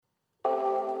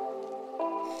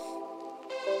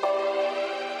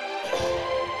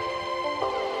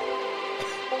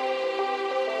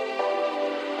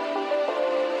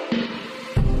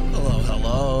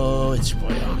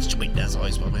joined, as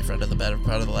always, by my friend of the better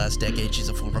part of the last decade. She's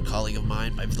a former colleague of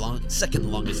mine, my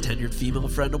second longest tenured female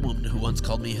friend, a woman who once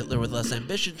called me Hitler with less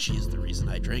ambition. She is the reason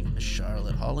I drink. Miss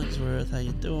Charlotte Hollingsworth, how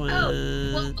you doing?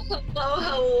 Oh,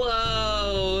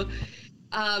 hello.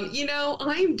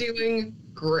 I'm doing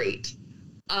great.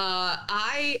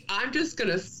 I'm just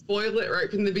gonna spoil it right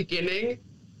from the beginning.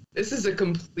 This is a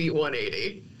complete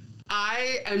 180.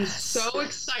 I am so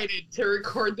excited to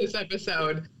record this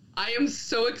episode. I am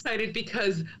so excited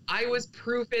because I was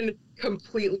proven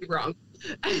completely wrong.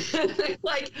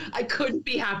 I couldn't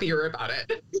be happier about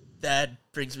it. That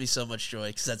brings me so much joy,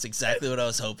 because that's exactly what I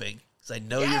was hoping. Because I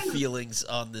know your feelings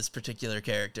on this particular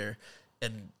character,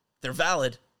 and they're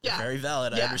valid. They're very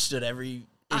valid. I understood every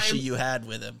issue you had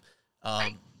with him.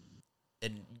 And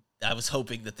I was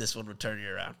hoping that this one would turn you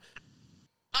around.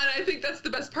 And I think that's the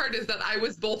best part, is that I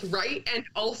was both right and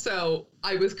also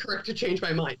I was correct to change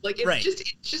my mind. It's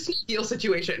just an ideal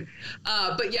situation.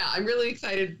 But yeah, I'm really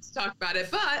excited to talk about it.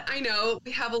 But I know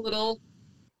we have a little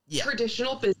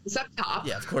traditional business up top.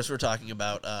 Yeah, of course we're talking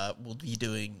about, we'll be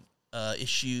doing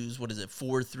issues,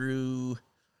 4 through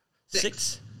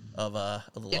 6 of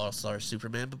the All-Star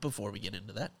Superman. But before we get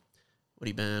into that, what have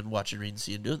you been watching, reading,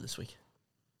 seeing, doing this week?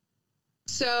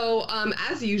 So,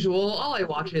 as usual, all I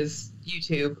watch is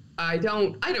YouTube. I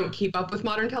don't keep up with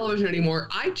modern television anymore.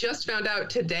 I just found out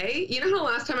today, you know how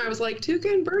last time I was like, Tuca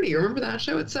and Birdie, remember that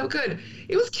show? It's so good.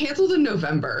 It was canceled in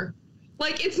November.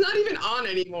 It's not even on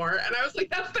anymore. And I was like,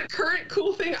 that's the current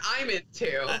cool thing I'm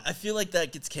into. I feel like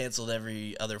that gets canceled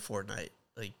every other fortnight.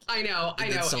 I know.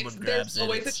 Someone grabs there's it.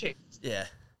 Always a chance. Yeah.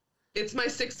 It's my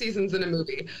 6 seasons in a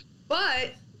movie.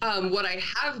 But what I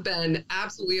have been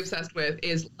absolutely obsessed with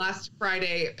is last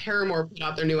Friday, Paramore put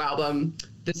out their new album,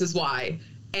 This Is Why.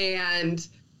 And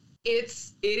it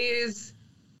is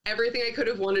everything I could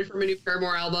have wanted from a new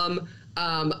Paramore album.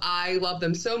 I love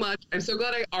them so much. I'm so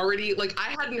glad I already,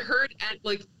 I hadn't heard, and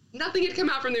nothing had come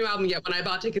out from the new album yet when I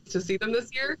bought tickets to see them this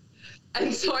year.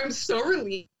 And so I'm so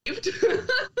relieved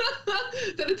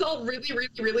that it's all really, really,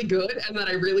 really good and that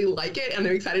I really like it and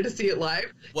I'm excited to see it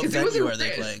live. What venue are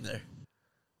they playing there?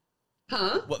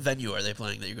 Huh? What venue are they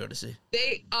playing that you go to see?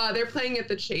 They're playing at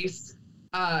the Chase.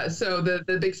 So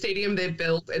the big stadium they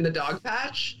built in the Dog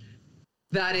Patch,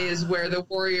 that is where the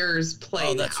Warriors play.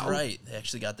 Oh, that's now. right. They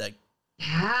actually got that.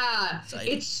 Yeah,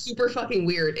 exciting. It's super fucking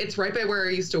weird. It's right by where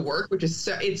I used to work, which is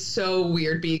it's so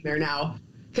weird being there now.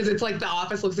 Because it's the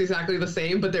office looks exactly the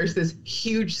same, but there's this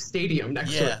huge stadium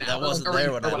next to it now. Yeah, that wasn't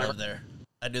there when I lived there.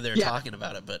 I knew they were talking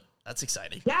about it, but that's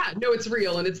exciting. Yeah, no, it's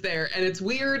real, and it's there, and it's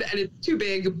weird, and it's too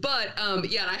big, but, and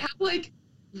I have,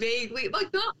 vaguely,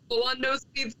 not full-on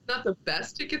nosebleeds, not the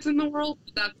best tickets in the world,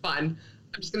 but that's fine.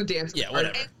 I'm just gonna dance. Yeah,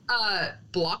 whatever. And,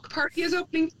 Block Party is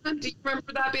opening time. Do you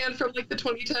remember that band from, the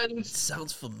 2010s?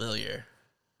 Sounds familiar.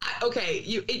 Okay,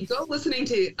 you go listening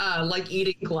to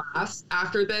Eating Glass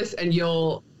after this, and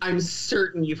I'm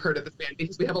certain you've heard of this band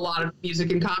because we have a lot of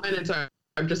music in common, and so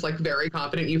I'm just very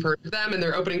confident you've heard of them. And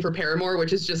they're opening for Paramore,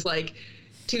 which is just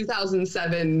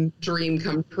 2007 dream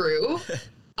come true.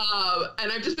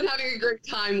 And I've just been having a great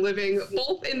time living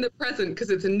both in the present because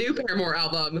it's a new Paramore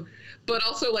album, but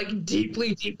also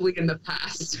deeply, deeply in the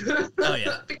past. Oh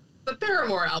yeah, the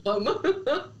Paramore album.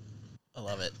 I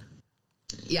love it.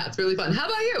 Yeah, it's really fun. How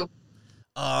about you?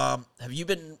 Have you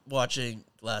been watching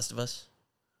Last of Us?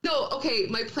 No, okay.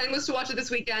 My plan was to watch it this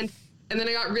weekend, and then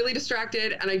I got really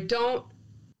distracted, and I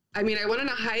went on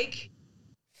a hike.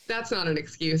 That's not an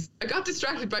excuse. I got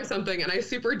distracted by something, and I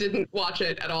super didn't watch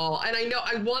it at all. And I know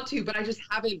I want to, but I just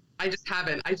haven't.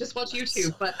 I just watch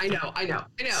YouTube, but I know.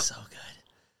 So good.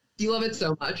 You love it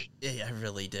so much. Yeah, I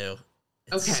really do.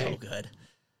 It's so good.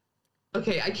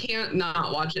 Okay, I can't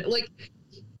not watch it.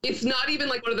 It's not even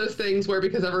one of those things where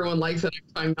because everyone likes it,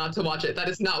 I'm trying not to watch it. That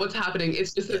is not what's happening.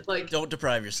 It's just don't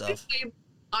deprive yourself.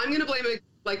 I'm going to blame it,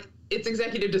 it's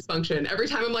executive dysfunction. Every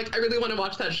time I'm I really want to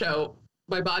watch that show,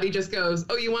 my body just goes,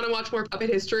 oh, you want to watch more Puppet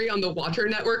History on the Watcher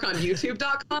Network on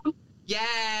YouTube.com? Yeah,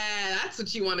 that's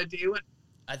what you want to do.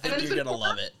 I think you're going to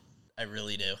love it. I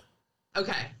really do.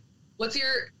 Okay.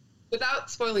 Without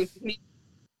spoiling,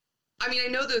 I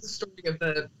know the story of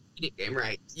the video game,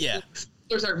 right? Yeah.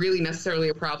 Spoilers aren't really necessarily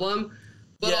a problem,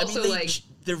 but also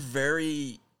they're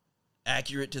very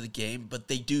accurate to the game, but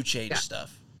they do change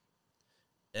stuff.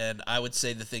 And I would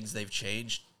say the things they've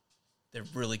changed, they're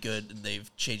really good, and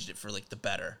they've changed it for the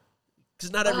better.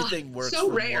 Because not everything works for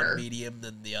one medium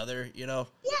than the other, you know?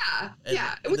 Yeah,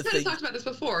 and we kind of talked about this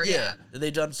before. Yeah, and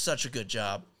they've done such a good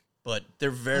job, but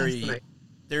they're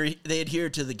they adhere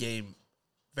to the game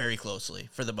very closely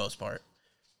for the most part.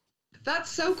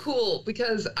 That's so cool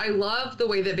because I love the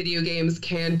way that video games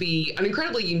can be an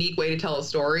incredibly unique way to tell a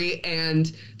story.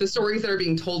 And the stories that are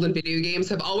being told in video games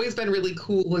have always been really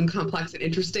cool and complex and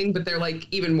interesting, but they're like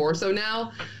even more so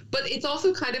now. But it's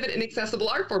also kind of an inaccessible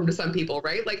art form to some people,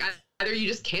 right? Like either you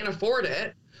just can't afford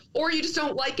it or you just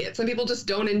don't like it. Some people just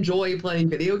don't enjoy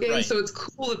playing video games. Right. So it's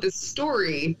cool that this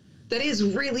story that is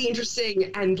really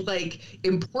interesting and like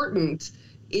important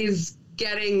is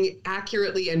getting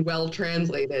accurately and well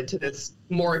translated to this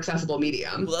more accessible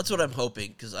medium. Well, that's what I'm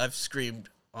hoping, because I've screamed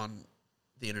on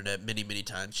the internet many, many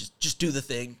times. Just do the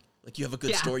thing. Like, you have a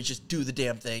good story, just do the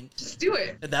damn thing. Just do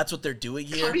it. And that's what they're doing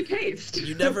here. Copy paste.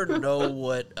 You never know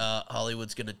what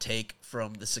Hollywood's going to take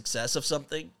from the success of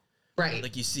something. Right.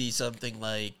 Like, you see something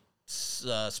like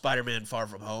Spider-Man Far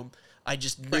From Home. I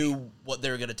just knew what they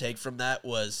were going to take from that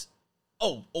was,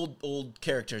 old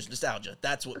characters, nostalgia.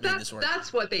 That's what made this work.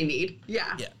 That's what they need.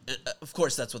 Yeah. Yeah. Of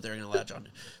course, that's what they're going to latch on to.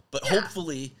 But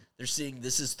hopefully, they're seeing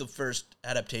this is the first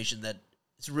adaptation that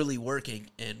is really working.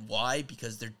 And why?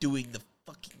 Because they're doing the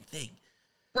fucking thing.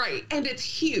 Right. And it's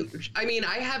huge. I mean,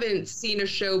 I haven't seen a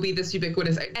show be this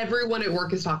ubiquitous. Everyone at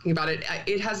work is talking about it.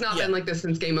 It has not been like this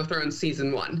since Game of Thrones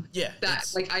season 1. Yeah.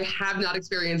 Like, I have not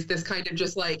experienced this kind of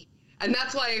just like, and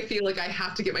that's why I feel like I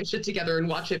have to get my shit together and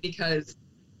watch it, because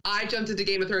I jumped into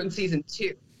Game of Thrones season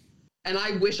 2, and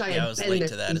I wish I had been late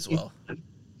to that as well.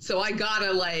 So I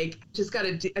gotta I just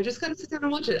gotta sit down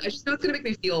and watch it. I just know it's gonna make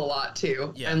me feel a lot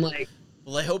too. Yeah. And like,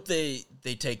 well, I hope they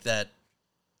take that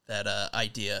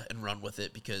idea and run with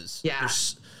it, because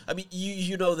I mean,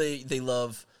 you know, they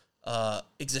love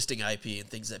existing IP and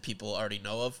things that people already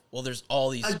know of. Well, there's all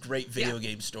these great video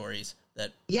game stories that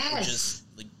are just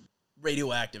like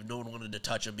radioactive. No one wanted to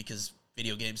touch them because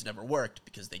video games never worked,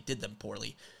 because they did them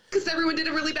poorly. Because everyone did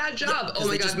a really bad job. Yeah, oh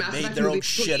my god, Mass Effect made their own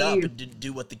shit up and didn't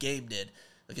do what the game did.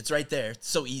 Like, it's right there. It's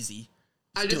so easy.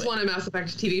 I just want a Mass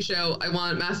Effect TV show. I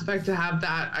want Mass Effect to have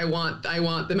that. I want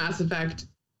the Mass Effect.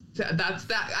 That's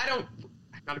that. I'm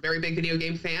not a very big video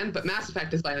game fan, but Mass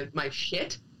Effect is my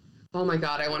shit. Oh my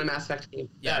god, I want a Mass Effect game.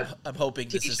 Yeah, I'm hoping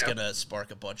this is gonna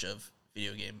spark a bunch of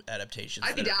video game adaptations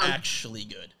that are actually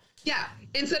good. Yeah,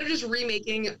 instead of just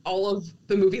remaking all of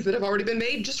the movies that have already been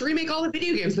made, just remake all the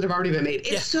video games that have already been made.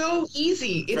 It's so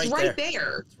easy. It's right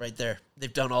there. It's right there.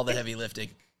 They've done all the heavy lifting.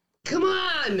 Come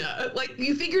on! Like,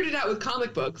 you figured it out with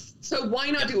comic books, so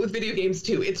why not do it with video games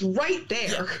too? It's right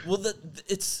there. Yeah. Well,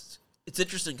 it's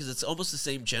interesting because it's almost the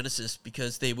same genesis,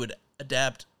 because they would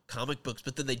adapt comic books,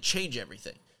 but then they'd change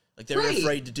everything. Like, they were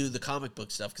afraid to do the comic book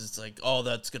stuff because it's like, oh,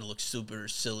 that's going to look super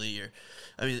silly. Or,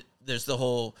 I mean, there's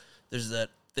that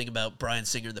thing about Bryan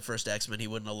Singer in the first X-Men. He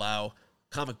wouldn't allow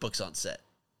comic books on set.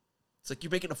 It's like,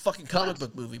 you're making a fucking comic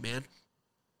book movie, man.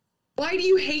 Why do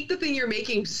you hate the thing you're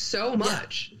making so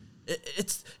much? Yeah.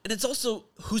 It's also,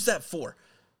 who's that for?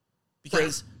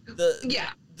 Because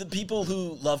the people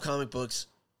who love comic books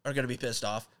are going to be pissed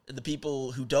off, and the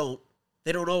people who don't,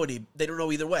 they don't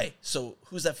know either way. So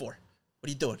who's that for? What are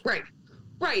you doing? Right.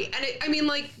 And I mean,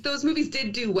 like, those movies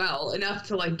did do well enough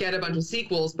to, like, get a bunch of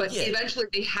sequels, but eventually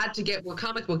they had to get more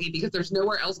comic booky because there's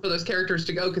nowhere else for those characters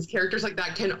to go, because characters like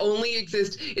that can only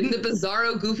exist in the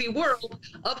bizarro, goofy world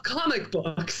of comic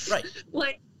books. Right.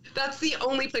 Like, that's the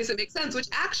only place it makes sense, which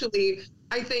actually,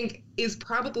 I think, is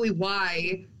probably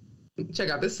why,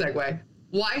 check out this segue,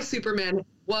 why Superman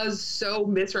was so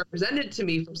misrepresented to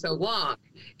me for so long,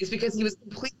 is because he was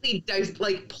completely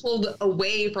pulled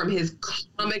away from his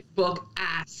comic book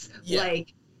ass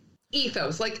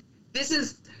ethos. Like, this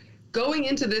is going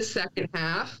into this second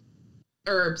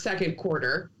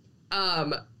quarter,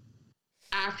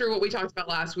 after what we talked about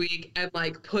last week, and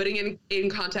like putting in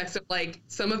context of like,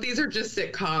 some of these are just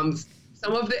sitcoms.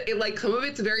 Some of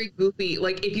it's very goofy.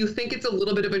 Like, if you think it's a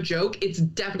little bit of a joke, it's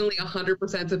definitely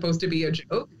 100% supposed to be a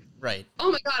joke. Right.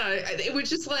 Oh my god, it was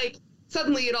just like,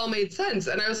 suddenly it all made sense.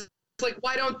 And I was like,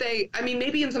 why don't they, I mean,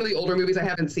 maybe in some of the older movies I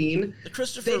haven't seen, the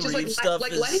Christopher Reeve stuff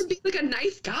let him be like a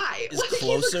nice guy. Is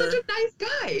closer. He's such a nice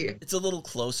guy. It's a little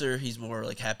closer. He's more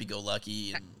like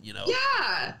happy-go-lucky, and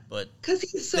Yeah. But because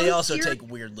he's so they also take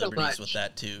weird liberties with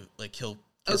that too. Like, he'll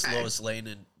kiss Lois Lane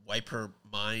and wipe her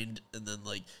mind, and then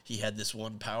like he had this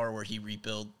one power where he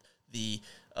rebuilt the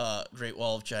Great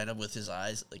Wall of China with his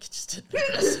eyes. Like, it just didn't make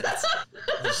any sense.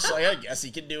 He's just like, I guess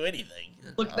he can do anything.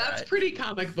 Look, that's pretty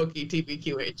comic booky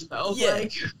TVQH though. Yeah,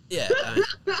 like.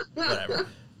 Whatever.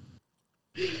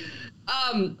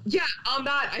 Yeah, on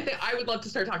that, I think I would love to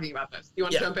start talking about this. You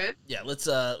want to jump in? Yeah, let's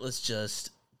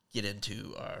just get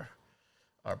into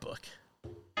our book.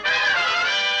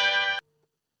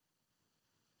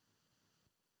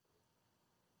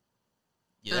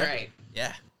 You there? All right.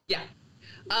 Yeah. Yeah.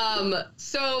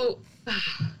 So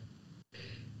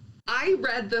I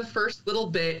read the first little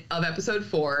bit of episode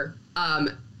 4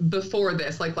 before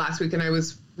this, like last week, and I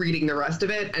was reading the rest of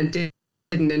it and didn't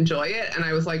enjoy it. And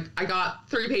I was like, I got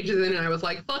 3 pages in and I was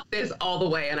like, fuck this all the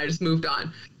way. And I just moved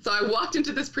on. So I walked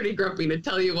into this pretty grumpy, to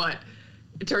tell you what,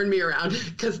 it turned me around,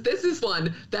 because this is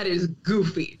one that is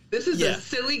goofy. This is a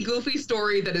silly, goofy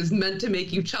story that is meant to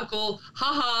make you chuckle.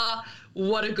 Haha,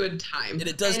 what a good time. And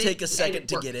it does take a second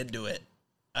to get into it.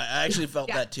 I actually felt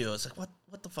that too. I was like,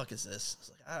 what the fuck is this? I was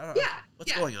like, I don't know.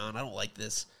 What's going on? I don't like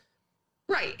this.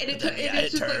 Right. And it's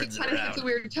just like, it kind of hits a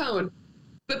weird tone.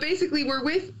 But basically, we're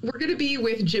going to be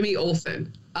with Jimmy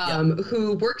Olsen,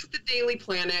 who works at the Daily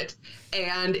Planet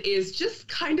and is just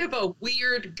kind of a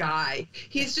weird guy.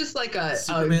 He's just like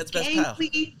Superman's best pal.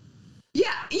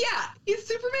 Yeah. He's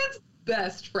Superman's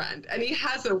best friend, and he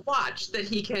has a watch that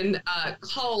he can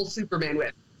call Superman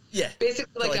with. Yeah,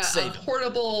 basically like a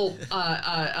portable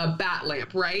a bat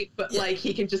lamp, right? But like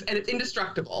he can just, and it's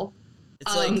indestructible.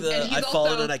 It's like the I've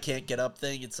fallen and I can't get up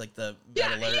thing. It's like the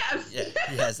alert. Yes. Yeah,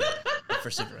 he has that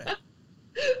for Superman.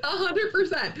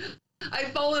 100%.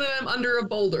 I've fallen and I'm under a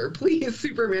boulder. Please,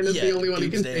 Superman is the only one who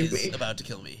can save me. About to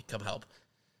kill me. Come help.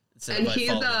 And he's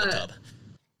in the tub.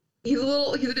 He's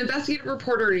an investigative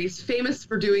reporter, and he's famous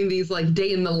for doing these like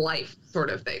day in the life sort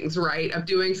of things, right? Of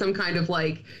doing some kind of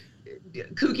like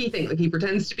kooky thing. Like he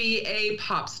pretends to be a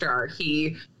pop star.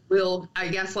 He will, I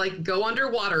guess, like go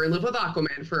underwater and live with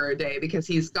Aquaman for a day because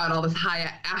he's got all this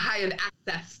high-end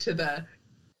access to the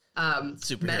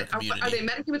superhero community. Are they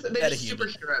metahumans? They're just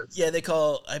superheroes. Yeah,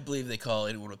 I believe they call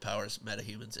anyone with powers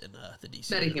metahumans in the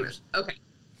DC metahumans. Universe. Okay.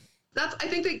 I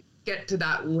think they get to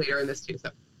that later in this too, so.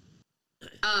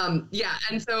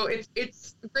 And so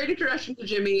it's a great introduction to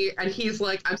Jimmy, and he's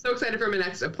like, I'm so excited for my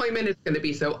next appointment. It's going to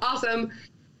be so awesome.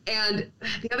 And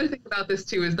the other thing about this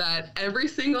too is that every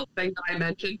single thing that I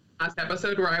mentioned last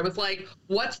episode where I was like,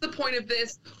 what's the point of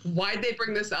this? Why'd they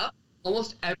bring this up?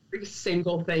 Almost every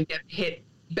single thing gets hit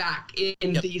back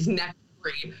in these next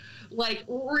 3. Like,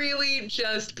 really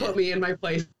just put me in my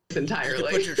place entirely. You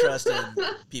can put your trust in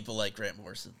people like Grant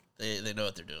Morrison. They know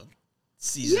what they're doing.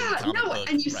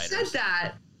 And you said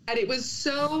that, and it was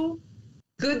so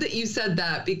good that you said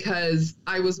that, because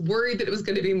I was worried that it was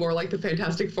going to be more like the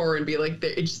Fantastic Four and be like,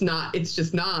 it's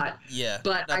just not. Yeah,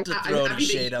 but not to throw any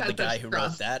shade on the guy who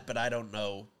wrote that, but I don't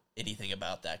know anything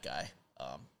about that guy.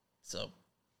 So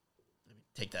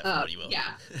take that for what you will.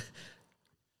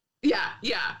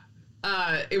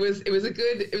 It was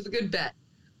a good bet.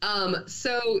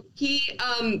 So he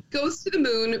goes to the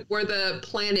moon where the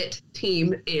planet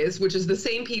team is, which is the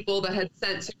same people that had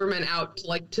sent Superman out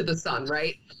to the sun,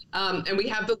 right? And we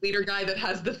have the leader guy that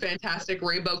has the fantastic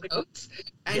rainbow coats,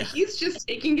 and he's just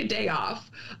taking a day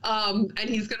off. And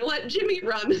he's gonna let Jimmy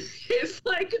run his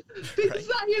big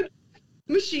science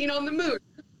machine on the moon.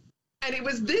 And it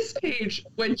was this page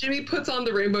when Jimmy puts on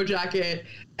the rainbow jacket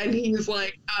and he's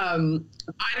like, I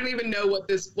don't even know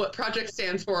what project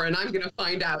stands for, and I'm going to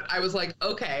find out. I was like,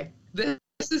 okay, this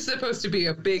is supposed to be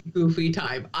a big goofy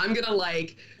time. I'm going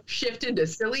to shift into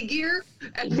silly gear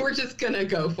and we're just going to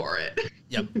go for it.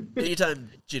 Yep.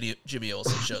 Anytime Jimmy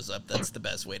Olsen shows up, that's the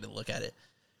best way to look at it.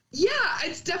 Yeah,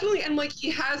 it's definitely, and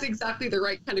he has exactly the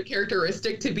right kind of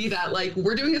characteristic to be that,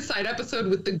 we're doing a side episode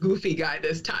with the goofy guy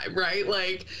this time, right?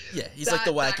 He's like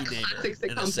the wacky neighbor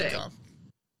in a sitcom.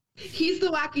 He's the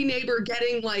wacky neighbor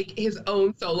getting his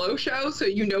own solo show, so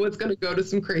it's going to go to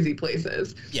some crazy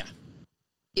places. Yeah.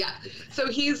 So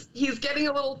he's getting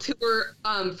a little tour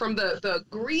from the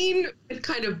green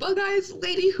kind of bug eyes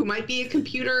lady who might be a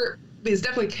computer, is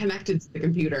definitely connected to the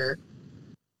computer.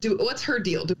 What's her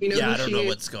deal? Do we know? Yeah, I don't know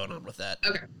what's going on with that.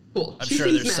 Okay, cool. I'm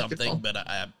sure there's something, but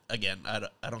I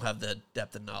don't have the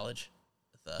depth of knowledge.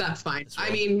 That's fine.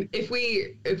 I mean, if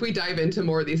we dive into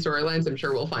more of these storylines, I'm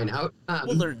sure we'll find out.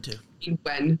 We'll learn too.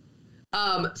 When.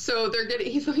 So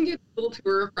he's going to get a little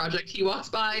tour of project. He walks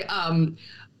by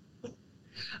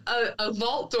a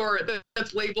vault door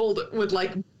that's labeled with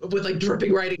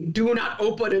dripping writing, "Do not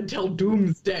open until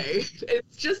doomsday."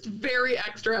 It's just very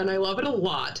extra, and I love it a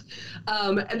lot.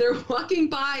 And they're walking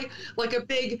by a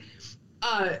big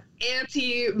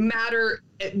antimatter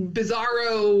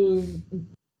bizarro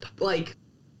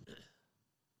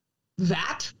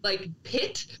vat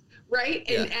pit, right?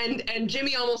 And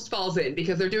Jimmy almost falls in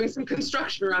because they're doing some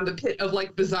construction around the pit of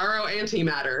bizarro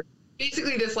antimatter,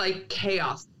 basically this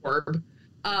chaos orb.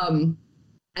 And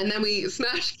then we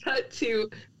smash cut to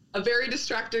a very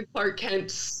distracted Clark Kent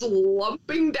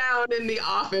slumping down in the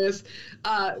office,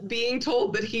 being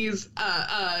told that he's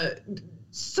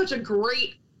such a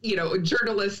great,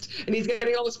 journalist, and he's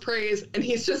getting all this praise, and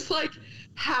he's just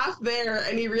half there,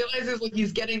 and he realizes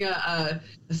he's getting a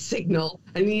signal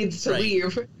and needs to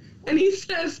leave. And he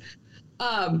says,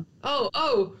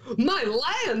 oh, my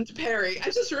land, Perry. I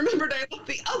just remembered I left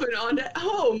the oven on at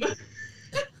home.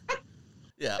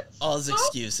 Yeah, all his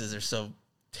excuses are so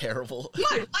terrible.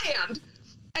 My land.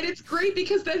 And it's great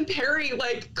because then Perry,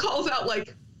 like, calls out,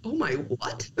 like, oh, my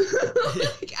what?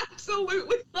 Like,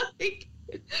 absolutely, like,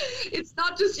 it's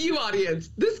not just you, audience.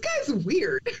 This guy's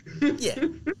weird. Yeah.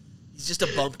 He's just a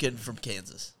bumpkin from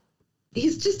Kansas.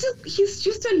 He's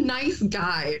just a nice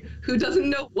guy who doesn't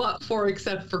know what for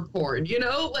except for corn, you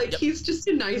know? Like, he's just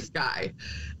a nice guy.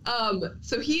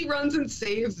 So he runs and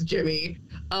saves Jimmy,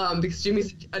 because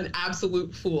Jimmy's an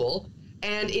absolute fool.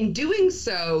 And in doing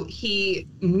so, he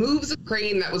moves a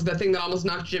crane that was the thing that almost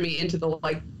knocked Jimmy into the,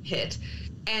 like, pit.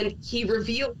 And he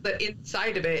revealed that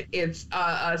inside of it, it's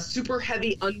a super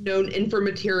heavy unknown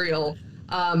inframaterial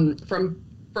from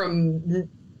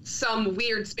some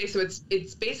weird space. So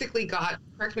it's basically got,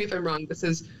 correct me if I'm wrong, this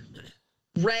is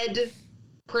red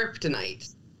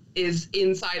kryptonite is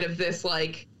inside of this,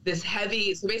 like, this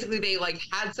heavy, so basically they, like,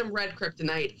 had some red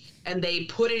kryptonite and they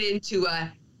put it into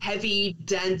a heavy,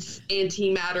 dense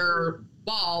antimatter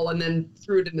ball and then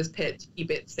threw it in this pit to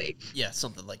keep it safe. Yeah,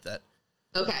 something like that.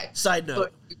 Okay. Side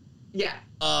note. But, yeah.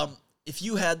 If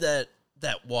you had that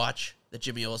watch that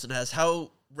Jimmy Olsen has,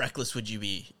 how reckless would you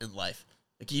be in life?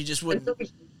 Like, you just wouldn't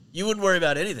worry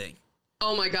about anything.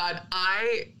 Oh my God.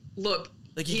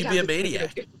 Like, you could be a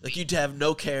maniac. Like, you'd have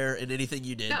no care in anything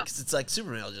you did. Because it's like,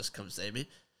 Superman will just come save me.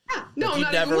 Yeah. No, like, I'm you'd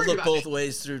not never even look both about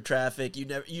ways through traffic.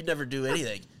 You'd never do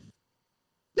anything.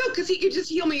 No, because he could just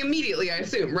heal me immediately, I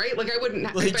assume, right? Like, I wouldn't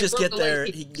have... Well, he'd just get there.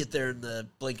 He can get there in the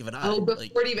blink of an eye. Oh,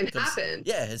 before it even happened.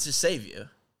 Yeah, it's just save you.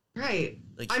 Right.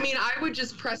 Like, I mean, I would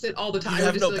just press it all the time. You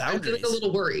have no boundaries. I'd be, like, a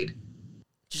little worried.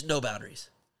 Just no boundaries.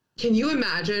 Can you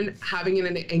imagine having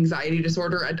an anxiety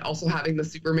disorder and also having the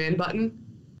Superman button?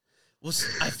 Well,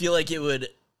 I feel like it would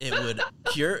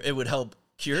help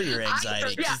cure your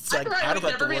anxiety. It's like, I don't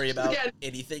have to worry about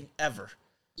anything ever.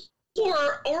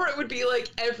 Or it would be like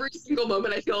every single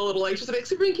moment I feel a little anxious. I'm like,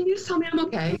 Superman, can you just tell me I'm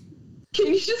okay? Can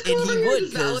you just come over here and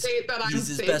just validate that I'm safe? He's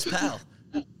his best pal.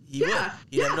 He would.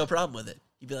 He'd have no problem with it.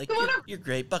 He'd be like, you're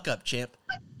great. Buck up, champ.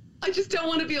 I just don't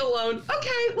want to be alone.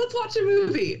 Okay, let's watch a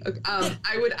movie.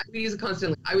 I would use it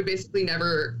constantly. I would basically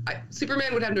never...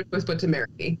 Superman would have no choice but to marry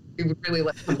me. We would really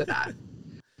let come to that.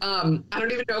 I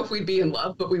don't even know if we'd be in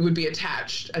love, but we would be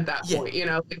attached at that point, you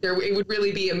know? Like, it would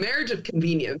really be a marriage of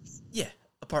convenience. Yeah,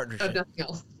 a partnership. Of nothing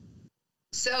else.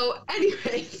 So,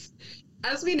 anyways,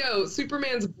 as we know,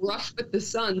 Superman's brush with the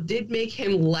sun did make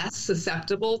him less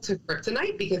susceptible to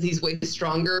kryptonite because he's way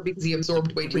stronger because he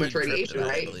absorbed way too much radiation,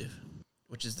 right? I believe,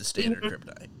 which is the standard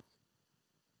kryptonite.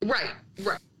 Right.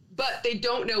 But they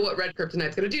don't know what red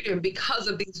kryptonite's going to do to him because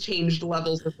of these changed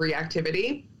levels of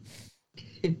reactivity.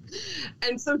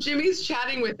 And so Jimmy's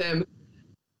chatting with him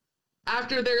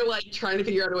after they're, like, trying to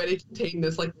figure out a way to contain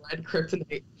this, like, red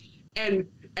kryptonite.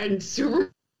 And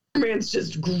Superman's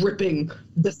just gripping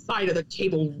the side of the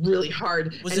table really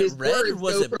hard. Was it red or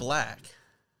was it black?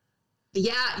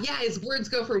 Yeah, his words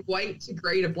go from white to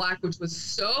gray to black, which was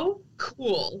so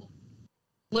cool.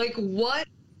 Like, what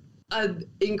an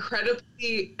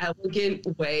incredibly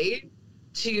elegant way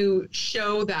to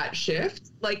show that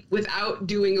shift, like, without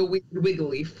doing a weird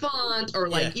wiggly font or,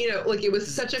 like, you know, like, it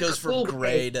was such a cool way. It goes from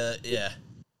gray to,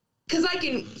 Because I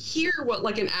can hear what,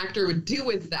 like, an actor would do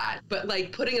with that, but,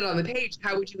 like, putting it on the page,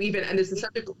 how would you even? And this is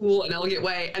such a cool and elegant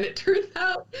way. And it turns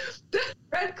out that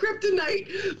red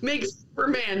kryptonite makes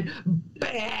Superman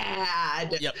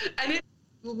bad. Yep. And it's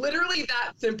literally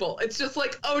that simple. It's just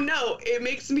like, oh no, it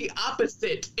makes me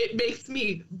opposite. It makes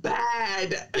me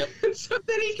bad. Yep. And so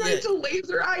then he tries to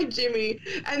laser eye Jimmy,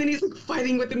 and then he's, like,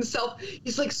 fighting with himself.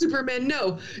 He's like, Superman,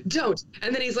 no, don't.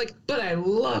 And then he's like, but I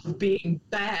love being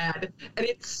bad. And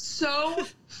it's so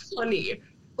funny.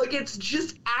 Like, it's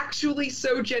just actually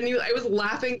so genuine. I was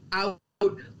laughing out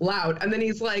loud. And then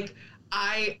he's like,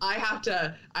 I have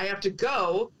to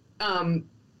go.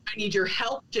 I need your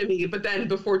help, Jimmy. But then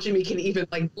before Jimmy can even,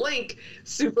 like, blink,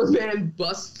 Superman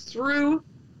busts through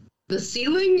the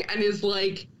ceiling and is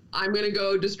like, I'm going to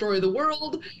go destroy the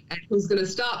world. And who's going to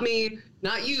stop me?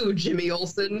 Not you, Jimmy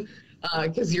Olsen,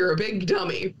 because you're a big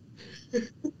dummy.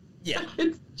 Yeah.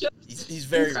 It's just he's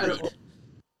very incredible.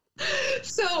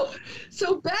 So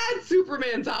bad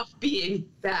Superman's off being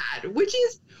bad, which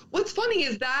is, what's funny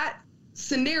is that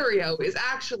scenario is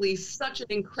actually such an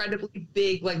incredibly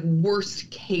big, like, worst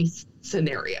case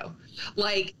scenario.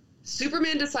 Like,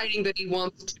 Superman deciding that he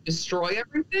wants to destroy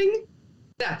everything,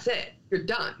 that's it. You're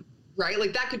done, right?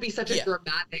 Like, that could be such a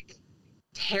dramatic,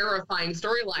 terrifying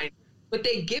storyline, but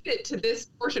they give it to this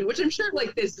portion, which I'm sure,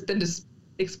 like, this then just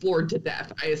explored to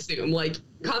death, I assume. Like,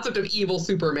 concept of evil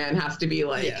Superman has to be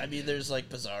like... Yeah, I mean, there's like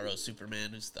Bizarro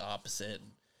Superman, who's the opposite.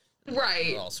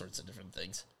 Right. All sorts of different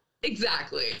things.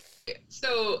 Exactly.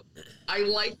 So I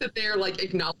like that they're like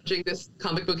acknowledging this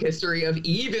comic book history of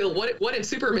evil. What if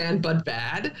Superman but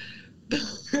bad?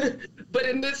 But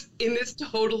in this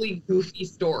totally goofy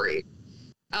story.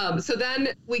 So then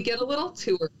we get a little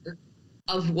tour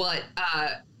of what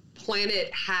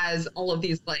Planet has all of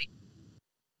these, like,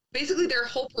 basically their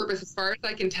whole purpose, as far as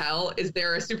I can tell, is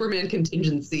they're a Superman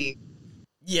contingency.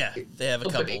 Yeah, they have a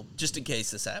couple, just in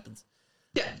case this happens.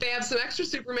 Yeah, they have some extra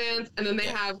Supermans, and then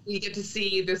we get to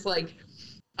see this, like,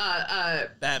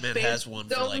 Batman has one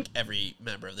for, like, every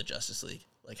member of the Justice League,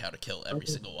 like how to kill every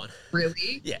single one.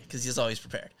 Really? Yeah, because he's always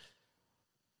prepared.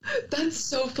 That's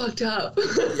so fucked up.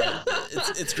 Yeah,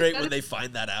 it's great when they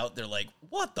find that out. They're like,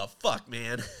 what the fuck,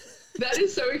 man? That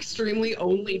is so extremely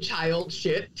only child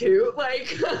shit, too.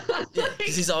 Like, yeah,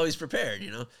 because he's always prepared,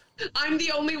 you know? I'm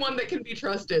the only one that can be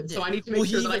trusted, so I need to make Well,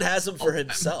 sure he even has them for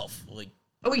himself. Like,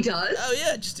 oh, he does? Oh,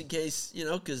 yeah, just in case, you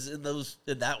know, because in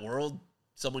that world,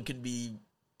 someone can be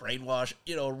brainwashed,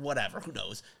 you know, or whatever. Who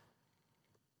knows?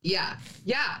 Yeah.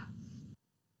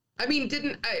 I mean,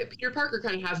 Peter Parker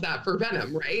kind of has that for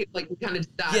Venom, right? Like, we kind of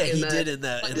did that. Yeah, he did in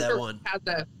that one.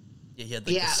 Yeah, he had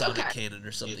like the sonic cannon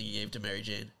or something he gave to Mary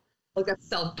Jane. Like a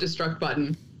self-destruct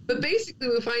button. But basically,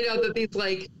 we find out that these,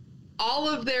 like, all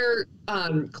of their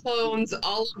clones,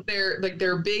 all of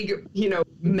their big, you know,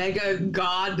 mega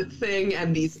god thing,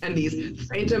 and these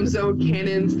Phantom Zone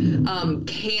cannons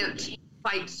can't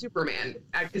fight Superman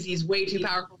because he's way too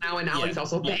powerful now, and now he's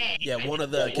also bad. Yeah, one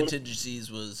of the contingencies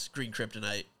was green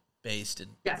kryptonite based, and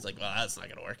it's like, well, that's not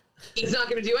gonna work. It's not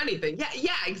gonna do anything.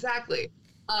 Yeah, exactly.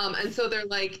 And so they're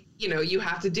like, you know, you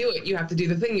have to do it. You have to do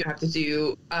the thing. You have to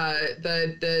do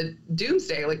the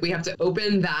Doomsday. Like, we have to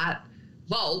open that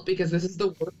vault because this is the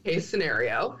worst case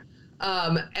scenario.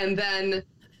 And then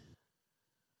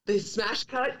the smash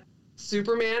cut,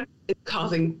 Superman is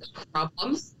causing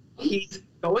problems. He's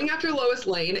going after Lois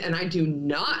Lane, and I do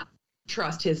not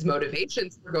trust his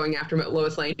motivations for going after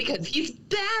Lois Lane because he's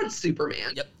bad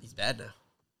Superman. Yep, he's bad now.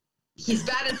 He's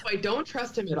bad, and so I don't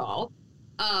trust him at all.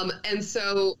 And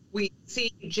so we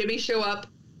see Jimmy show up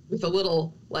with a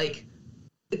little, like,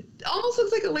 it almost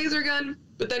looks like a laser gun,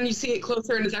 but then you see it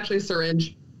closer and it's actually a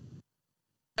syringe.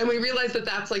 And we realize that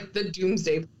that's, like, the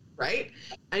Doomsday, right?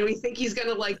 And we think he's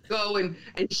gonna, like, go and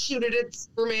shoot it at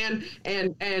Superman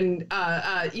and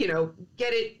you know,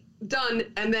 get it done.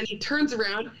 And then he turns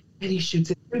around and he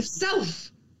shoots it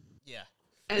himself. Yeah.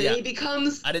 And then he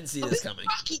becomes I didn't see this coming.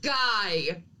 Rocky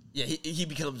guy. Yeah, he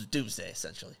becomes Doomsday,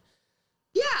 essentially.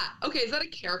 Yeah. Okay, is that a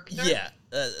character? Yeah.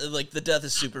 Like, the death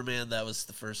of Superman, that was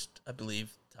the first, I believe,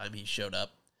 time he showed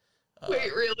up.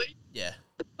 Wait, really? Yeah.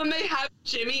 When they have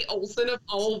Jimmy Olsen of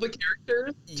all the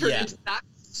characters turn into that,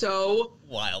 so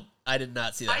wild. I did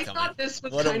not see that coming. I thought this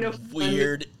was what kind of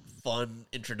weird, fun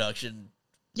introduction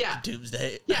to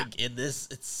Doomsday. Yeah. Like, in this,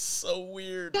 it's so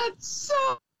weird. That's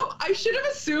so... I should have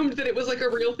assumed that it was, like, a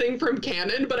real thing from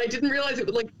canon, but I didn't realize it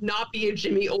would, like, not be a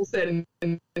Jimmy Olsen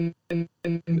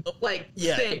like,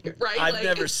 thing, right? I've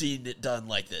never seen it done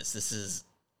like this. This is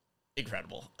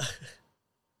incredible.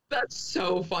 That's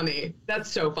so funny.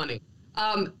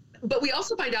 But we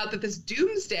also find out that this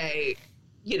Doomsday,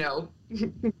 you know,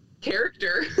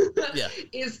 character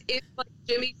is like,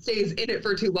 Jimmy stays in it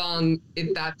for too long.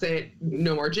 If that's it,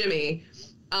 no more Jimmy.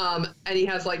 And he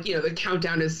has, like, you know, the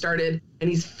countdown has started and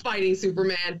he's fighting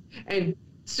Superman, and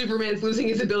Superman's losing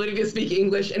his ability to speak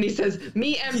English, and he says,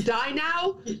 "Me am die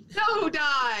now? No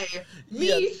die!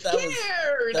 Me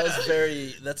scared!"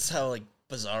 That's how, like,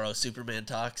 Bizarro Superman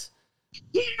talks.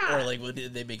 Yeah. Or, like, when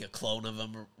they make a clone of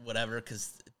him or whatever,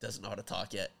 because it doesn't know how to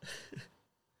talk yet.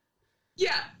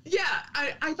 Yeah,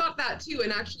 I thought that too,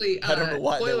 and actually, I don't know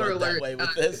why they went alert, that way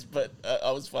with this, but I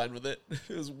was fine with it.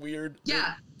 It was weird.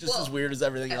 Yeah. Just as weird as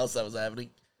everything else that was happening.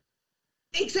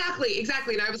 Exactly.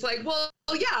 And I was like, well,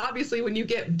 yeah, obviously when you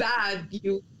get bad,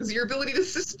 you lose your ability to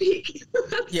speak.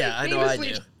 Yeah, I know I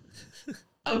do.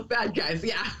 Of bad guys,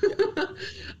 yeah.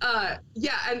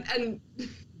 And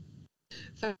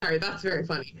sorry, that's very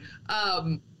funny.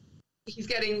 He's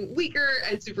getting weaker,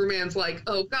 and Superman's like,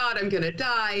 oh God, I'm gonna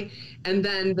die. And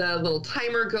then the little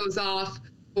timer goes off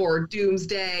for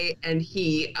Doomsday, and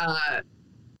he,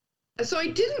 so I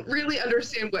didn't really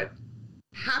understand what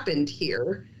happened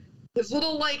here. His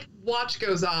little, like, watch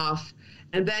goes off,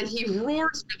 and then he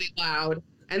roars really loud,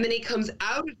 and then he comes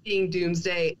out of being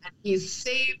Doomsday, and he's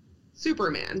saved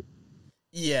Superman.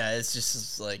 Yeah, it's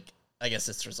just like, I guess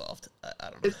it's resolved. I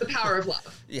don't know. It's the power of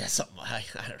love. Yeah, something. I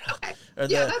don't know. Okay. Or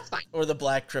that's fine. Or the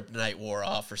black kryptonite wore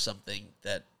off or something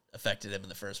that affected him in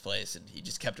the first place, and he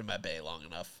just kept him at bay long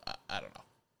enough. I don't know.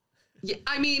 Yeah,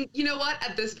 I mean, you know what?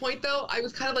 At this point, though, I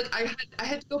was kind of like, I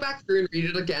had to go back through and read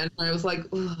it again. And I was like,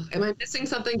 am I missing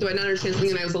something? Do I not understand something?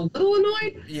 And I was a little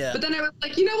annoyed. Yeah. But then I was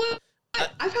like, you know what?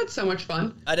 I've had so much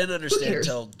fun. I didn't understand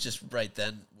until just right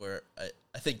then where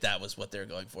I think that was what they were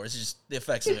going for. It's just the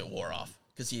effects of it wore off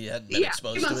because he hadn't been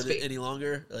exposed to it any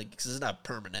longer. Like, because it's not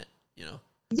permanent, you know?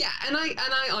 Yeah, and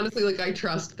I honestly, like, I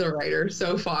trust the writer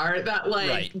so far that,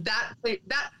 like, that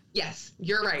yes,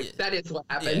 you're right. Yeah. That is what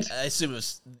happened. Yeah, I assume it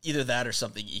was either that or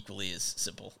something equally as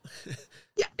simple.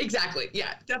 Yeah, exactly.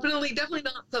 Yeah, definitely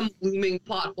not some looming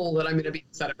plot hole that I'm going to be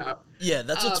upset about. Yeah,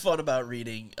 that's what's fun about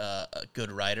reading a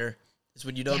good writer is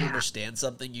when you don't understand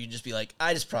something, you can just be like,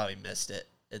 I just probably missed it.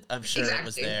 I'm sure it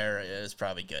was there. It was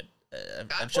probably good.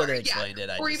 I'm sure they explained it.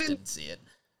 I just didn't see it.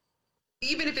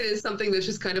 Even if it is something that's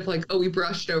just kind of like, oh, we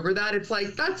brushed over that, it's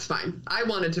like, that's fine. I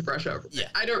wanted to brush over it.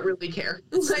 I don't really care.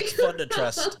 It's fun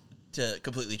to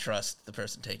completely trust the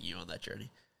person taking you on that journey.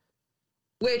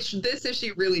 Which this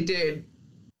issue really did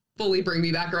fully bring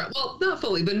me back around. Well, not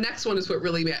fully. The next one is what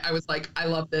really made, I was like, I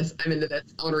love this. I'm into this.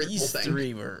 I want to read the whole thing. These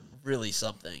 3 were really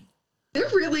something. They're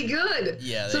really good.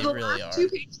 Yeah, they really are. So the last 2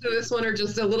 pages of this one are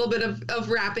just a little bit of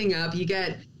wrapping up. You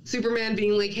get Superman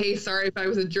being like, hey, sorry if I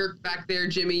was a jerk back there,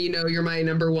 Jimmy, you know, you're my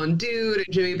number 1 dude. And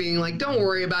Jimmy being like, don't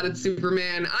worry about it,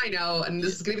 Superman. I know. And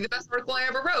this is going to be the best article I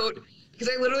ever wrote because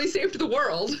I literally saved the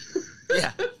world.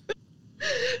 Yeah. And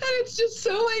it's just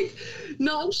so, like,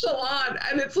 nonchalant.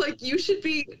 And it's like, you should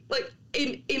be, like,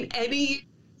 in any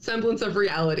semblance of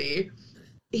reality,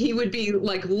 he would be,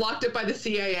 like, locked up by the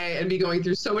CIA and be going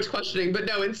through so much questioning. But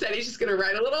no, instead, he's just going to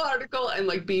write a little article and,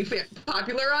 like, be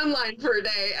popular online for a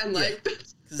day. And, like,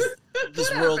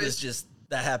 this world is just,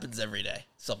 that happens every day.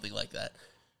 Something like that.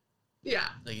 Yeah.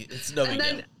 Like, it's no big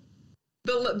deal.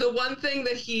 The one thing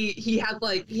that he had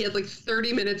like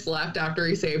 30 minutes left after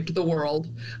he saved the world,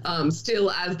 still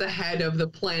as the head of the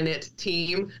Planet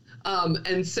team,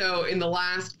 and so in the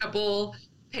last couple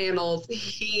panels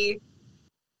he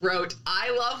wrote "I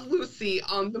love Lucy"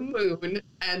 on the moon,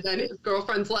 and then his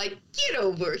girlfriend's like, "Get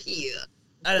over here."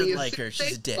 I didn't like her.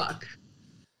 She's a dick.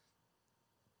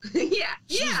 Yeah,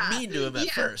 she was mean to him at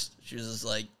first. She was just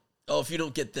like, oh, if you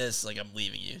don't get this, like, I'm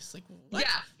leaving you. It's like, what? Yeah,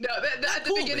 no, at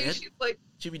the beginning, man. She's like,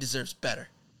 Jimmy deserves better.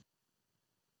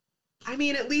 I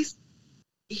mean, at least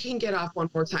he can get off one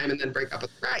more time and then break up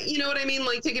with her. Right? You know what I mean?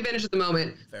 Like, take advantage of the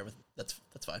moment. Fair with that's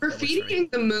fine. Graffitiing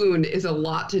the moon is a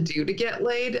lot to do to get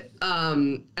laid.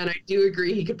 And I do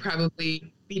agree he could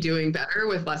probably be doing better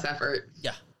with less effort.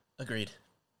 Yeah, agreed.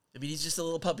 I mean, he's just a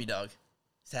little puppy dog.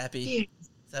 He's happy. He's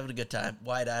having a good time.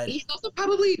 Wide-eyed. He's also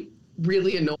probably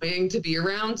really annoying to be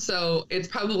around, so it's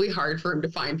probably hard for him to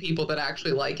find people that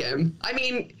actually like him. I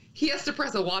mean, he has to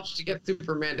press a watch to get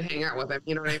Superman to hang out with him,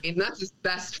 you know what I mean? That's his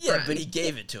best friend. Yeah, but he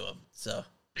gave it to him, so.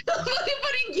 But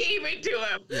he gave it to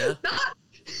him. Yeah.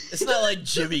 It's not like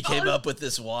Jimmy came up with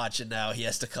this watch and now he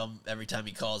has to come every time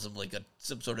he calls him like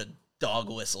some sort of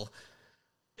dog whistle.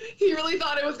 He really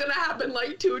thought it was going to happen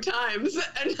like 2 times,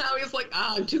 and now he's like,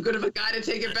 I'm too good of a guy to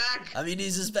take it back. I mean,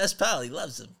 he's his best pal. He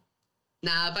loves him.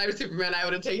 Nah, if I was Superman, I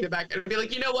would have taken it back and be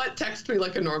like, you know what? Text me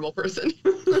like a normal person.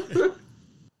 But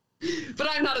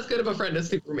I'm not as good of a friend as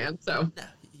Superman, so. No,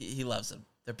 he loves him.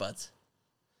 They're buds.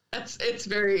 It's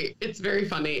very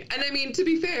funny. And I mean, to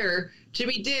be fair,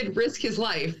 Jimmy did risk his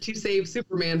life to save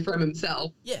Superman from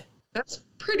himself. Yeah. That's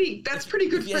pretty good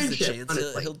friendship. He has the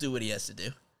chance, he'll do what he has to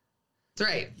do. That's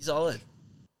right. He's all in.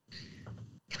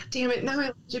 God damn it, now I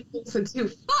like Jimmy Olsen too.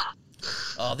 Fuck!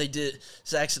 Oh, they did.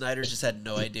 Zack Snyder just had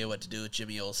no idea what to do with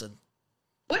Jimmy Olsen.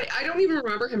 What? I don't even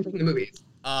remember him from the movies.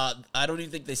 I don't even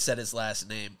think they said his last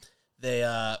name.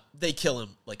 They kill him,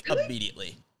 like,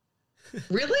 immediately.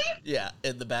 Really? Yeah,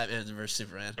 in the Batman vs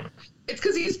Superman. It's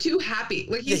because he's too happy.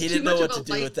 Like, he's he too didn't know much what of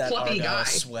to a do with that fluffy Argyle guy.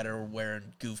 sweater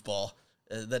wearing goofball.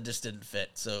 That just didn't fit.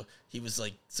 So he was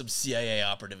like some CIA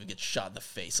operative and gets shot in the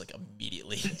face like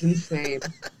immediately. It's insane.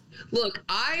 Look,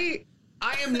 I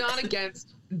am not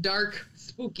against dark,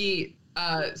 spooky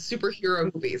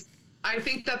superhero movies. I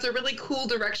think that's a really cool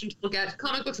direction to look at.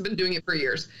 Comic books have been doing it for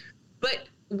years. But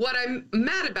what I'm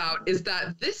mad about is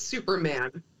that this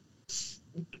Superman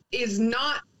is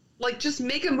not, like, just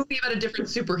make a movie about a different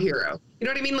superhero. You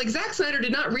know what I mean? Like, Zack Snyder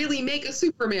did not really make a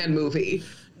Superman movie.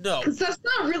 No. Because that's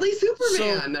not really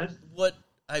Superman. So what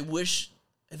I wish,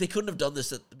 they couldn't have done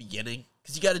this at the beginning,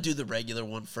 because you got to do the regular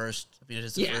one first. I mean, it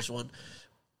is the first one.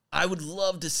 I would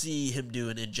love to see him do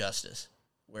an Injustice,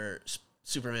 where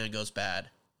Superman goes bad,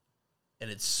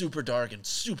 and it's super dark and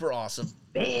super awesome.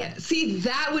 Man, see,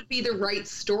 that would be the right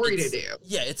story to do.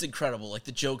 Yeah, it's incredible. Like,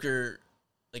 the Joker,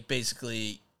 like,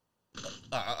 basically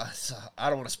I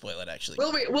don't want to spoil it, actually.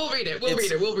 We'll read it.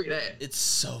 We'll read it. It's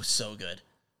so good.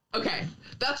 Okay.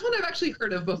 That's one I've actually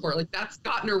heard of before. Like, that's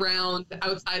gotten around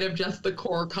outside of just the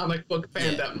core comic book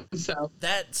fandom. Yeah. So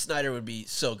that Snyder would be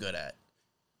so good at.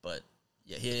 But,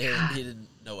 yeah, he didn't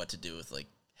know what to do with, like,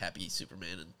 Happy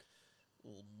Superman and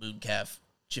little mooncalf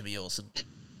Jimmy Olsen.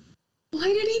 Why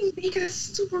did he make a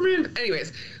Superman?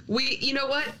 Anyways, you know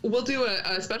what? We'll do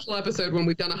a special episode when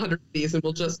we've done 100 of these, and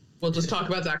we'll just talk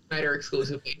about Zack Snyder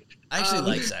exclusively. I actually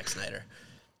like Zack Snyder.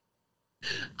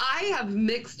 I have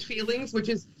mixed feelings, which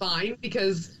is fine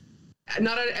because and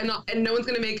no one's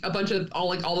gonna make a bunch of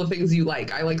all the things you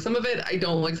like. I like some of it, I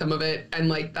don't like some of it, and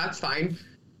like that's fine.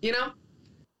 You know?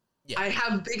 Yeah. I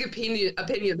have big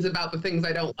opinions about the things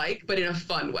I don't like, but in a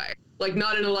fun way. Like,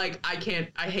 not in a, like, I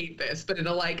hate this, but in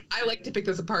a, like, I like to pick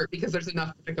this apart because there's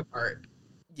enough to pick apart.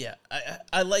 Yeah,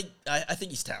 I think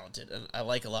he's talented, and I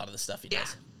like a lot of the stuff he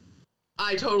does.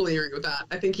 I totally agree with that.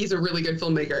 I think he's a really good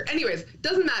filmmaker. Anyways,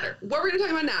 doesn't matter. What we're going to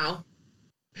talk about now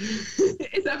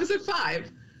is episode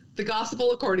 5, The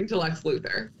Gospel According to Lex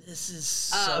Luthor. This is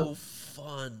so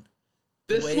fun.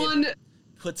 This one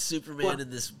puts Superman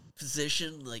in this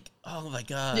position, like, oh my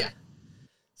god. Yeah.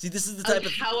 See, this is the type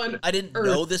of... I didn't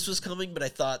know this was coming, but I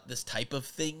thought this type of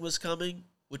thing was coming,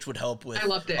 which would help with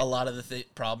a lot of the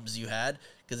problems you had.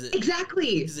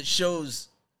 Exactly. Because it shows...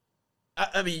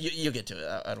 I mean, you'll get to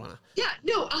it. I don't want to... Yeah,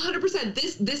 no, 100%.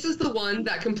 This is the one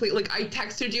that completely... Like, I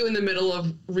texted you in the middle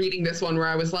of reading this one where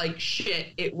I was like, shit,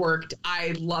 it worked.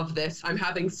 I love this. I'm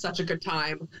having such a good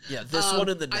time. Yeah, this one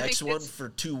and the next one, for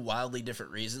two wildly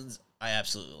different reasons, I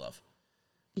absolutely love.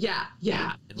 Yeah.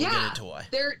 And we'll get into why.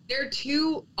 They're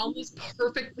two almost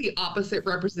perfectly opposite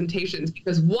representations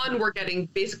because one, we're getting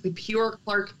basically pure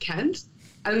Clark Kent,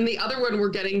 and then the other one, we're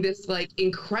getting this like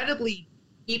incredibly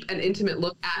deep and intimate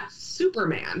look at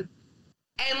Superman.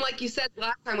 And like you said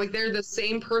last time, like they're the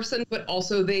same person, but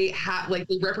also they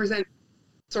represent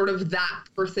sort of that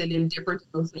person in different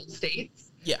emotional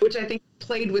states. Yeah. Which I think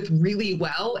played with really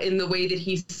well in the way that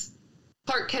he's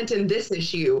Clark Kent in this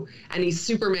issue, and he's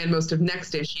Superman most of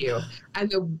next issue,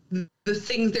 and the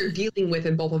things they're dealing with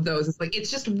in both of those,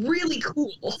 it's just really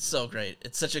cool. It's so great.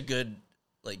 It's such a good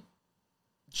like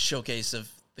showcase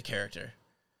of the character.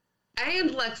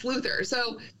 And Lex Luthor.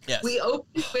 So yes. We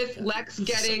open with Lex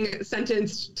getting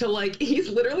sentenced to he's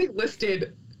literally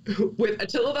listed with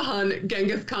Attila the Hun,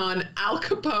 Genghis Khan, Al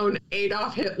Capone,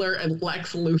 Adolf Hitler, and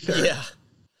Lex Luthor. Yeah.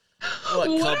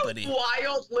 What company? A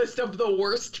wild list of the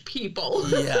worst people.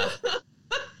 Yeah.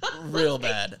 Real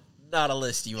bad. Not a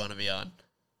list you want to be on.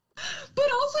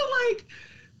 But also,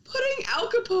 putting Al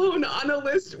Capone on a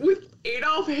list with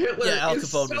Adolf Hitler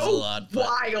is so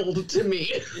wild to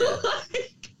me. Yeah.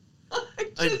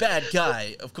 I mean, bad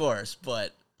guy, of course,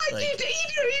 but... he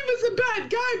was a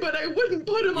bad guy, but I wouldn't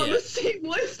put him on the same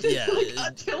list as, Attila the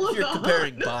Hun. If you're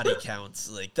comparing body counts,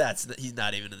 he's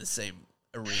not even in the same...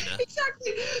 arena.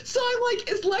 Exactly. So I'm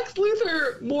like, is Lex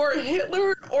Luthor more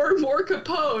Hitler or more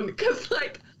Capone? Because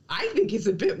I think he's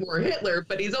a bit more Hitler,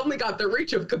 but he's only got the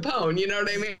reach of Capone. You know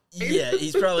what I mean? Yeah,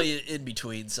 he's probably in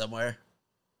between somewhere.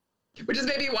 Which is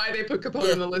maybe why they put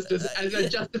Capone on the list as a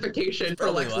justification for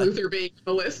Lex Luthor being on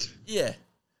the list. Yeah.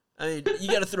 I mean,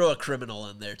 you got to throw a criminal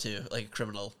in there too, like a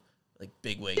criminal,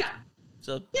 bigwig. Yeah.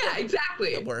 So yeah,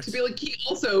 exactly. That works. To be he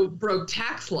also broke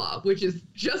tax law, which is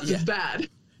just as bad.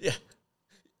 Yeah.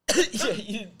 Yeah,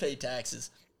 you didn't pay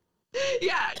taxes.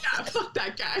 Yeah, fuck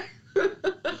that guy.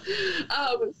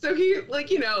 So he,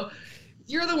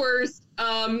 you're the worst.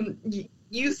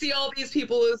 You see all these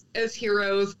people as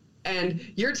heroes,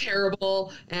 and you're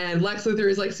terrible. And Lex Luthor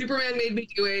is like, Superman made me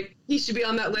do it. He should be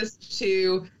on that list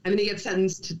too. And then he gets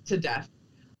sentenced to death.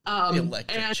 The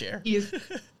electric chair. In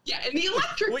the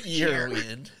electric chair. What year are we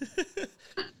in?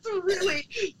 So really,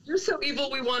 you're so evil.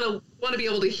 We want to be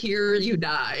able to hear you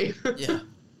die. Yeah.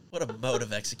 What a mode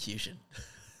of execution.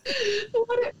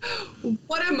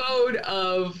 What a mode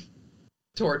of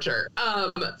torture.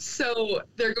 So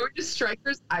they're going to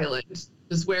Stryker's Island,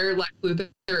 is where Lex Luthor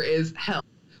is held,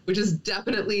 which is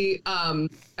definitely what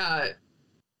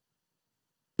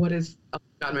is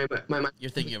my mind.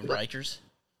 You're thinking of Rikers?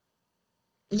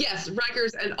 Yes,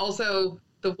 Rikers, and also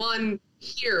the one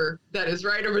here that is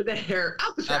right over there,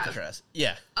 Alcatraz.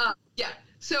 Yeah. Yeah.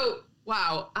 So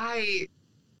wow,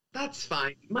 that's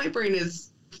fine. My brain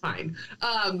is fine.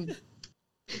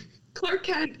 Clark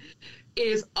Kent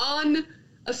is on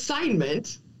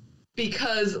assignment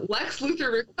because Lex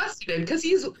Luthor requested him. Because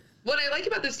what I like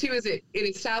about this too is it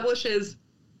establishes,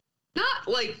 not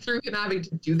through him having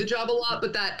to do the job a lot,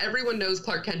 but that everyone knows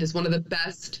Clark Kent is one of the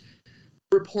best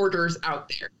reporters out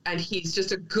there, and he's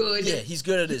just a good. Yeah, he's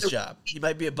good at his job. He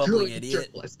might be a bumbling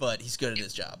idiot, but he's good at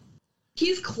his job.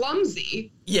 He's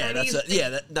clumsy. Yeah,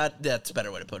 that's a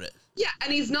better way to put it. Yeah,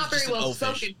 and he's not very well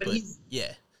spoken, but he's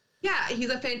he's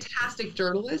a fantastic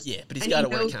journalist. Yeah, but he's got to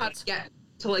work. He knows how to get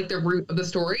to like the root of the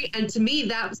story, and to me,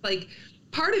 that's like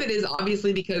part of it is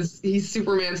obviously because he's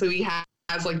Superman, so he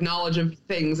has like knowledge of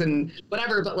things and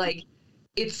whatever. But like,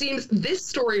 it seems this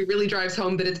story really drives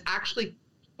home that it's actually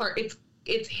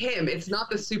it's him. It's not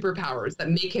the superpowers that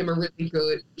make him a really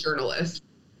good journalist.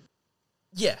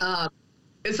 Yeah.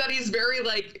 It's that he's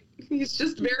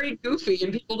just very goofy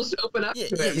and people just open up to him.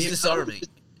 Yeah, he's disarming,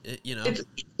 you know?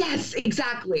 Yes,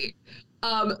 exactly.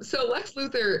 So Lex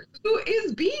Luthor, who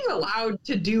is being allowed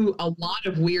to do a lot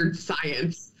of weird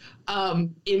science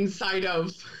inside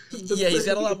of... he's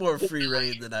got a lot more free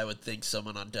reign than I would think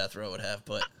someone on death row would have,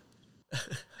 but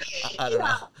I don't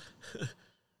know.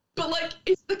 But, like,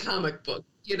 it's the comic book,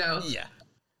 you know? Yeah.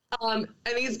 And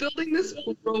he's building this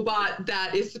robot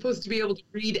that is supposed to be able to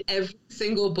read every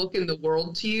single book in the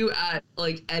world to you at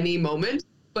like any moment,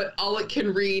 but all it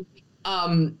can read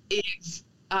is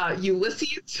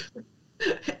Ulysses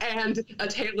and A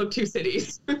Tale of Two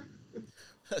Cities.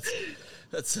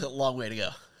 That's a long way to go.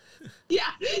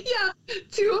 Yeah.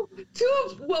 Two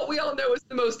of what we all know is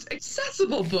the most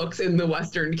accessible books in the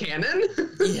Western canon.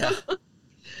 Yeah.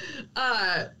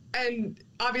 And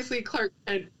obviously Clark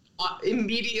Kent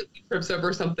immediately trips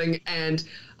over something and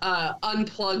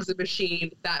unplugs a machine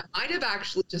that might have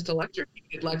actually just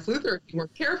electrocuted Lex Luthor if he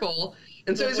weren't careful.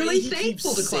 And so he's really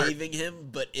thankful to Clark. Saving him,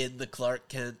 but in the Clark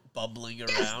Kent bumbling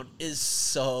around is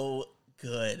so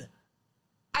good.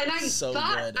 And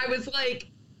I was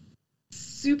like,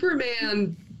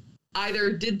 Superman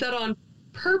either did that on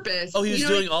purpose. Oh, he was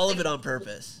doing all of it on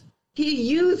purpose. He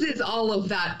uses all of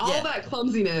that, that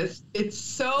clumsiness. It's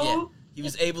so... Yeah. He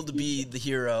was able to be the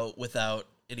hero without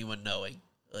anyone knowing.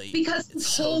 Like, because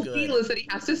his whole deal is that he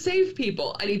has to save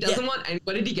people, and he doesn't want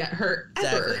anybody to get hurt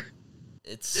ever.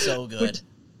 It's so good. Which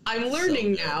I'm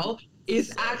learning now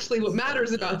is actually what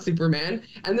matters about Superman,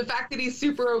 and the fact that he's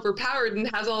super overpowered and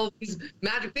has all these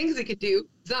magic things he could do,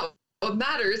 it's not what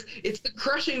matters. It's the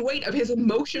crushing weight of his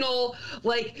emotional,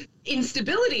 like,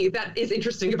 instability that is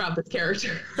interesting about this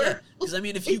character. Yeah, because, I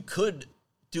mean, if you could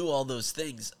do all those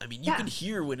things, I mean, you can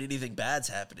hear when anything bad's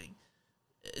happening.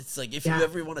 It's like, if you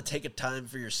ever want to take a time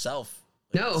for yourself,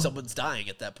 someone's dying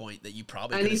at that point that you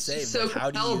probably could have saved. So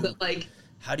like,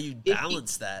 how do you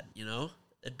balance that, you know?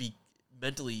 It'd be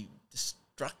mentally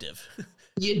destructive.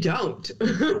 You don't.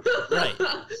 Right.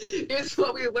 It's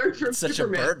what we learned from Superman. Such a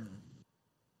burden.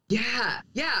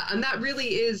 Yeah, and that really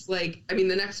is, like, I mean,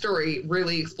 the next story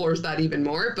really explores that even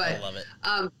more, but... I love it.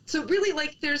 So really,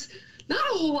 like, there's not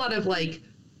a whole lot of, like,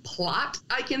 plot,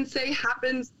 I can say,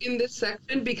 happens in this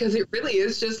section, because it really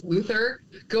is just Luthor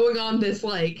going on this,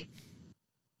 like,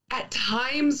 at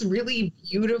times really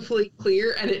beautifully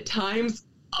clear and at times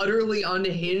utterly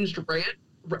unhinged rant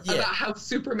about how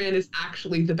Superman is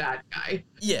actually the bad guy.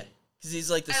 Yeah, because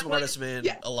he's like the smartest man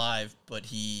alive, but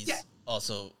he's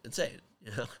also insane,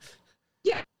 you know?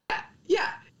 Yeah.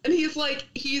 And he's like,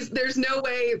 there's no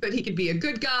way that he could be a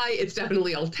good guy. It's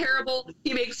definitely all terrible.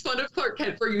 He makes fun of Clark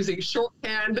Kent for using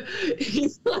shorthand.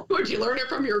 He's like, would you learn it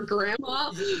from your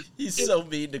grandma? He's so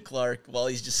mean to Clark while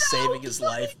he's just saving his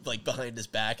life, like, behind his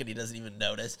back, and he doesn't even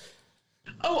notice.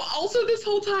 Oh, also the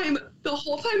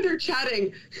whole time they're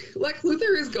chatting, Lex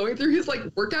Luthor is going through his, like,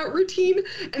 workout routine,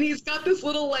 and he's got this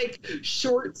little, like,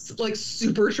 shorts, like,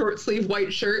 super short sleeve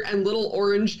white shirt and little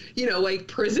orange, you know, like,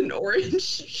 prison orange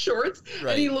shorts,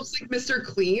 and he looks like Mr.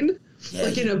 Clean,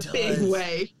 like, in a big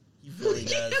way. He really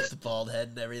does, with the bald head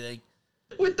and everything.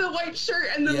 With the white shirt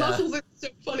and the muscles, it's so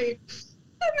funny.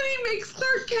 And then he makes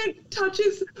Clark Kent touch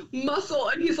his muscle,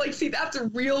 and he's like, see, that's a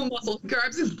real muscle. He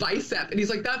grabs his bicep, and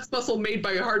he's like, that's muscle made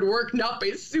by hard work, not by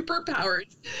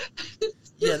superpowers.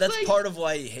 Yeah, that's like, part of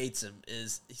why he hates him,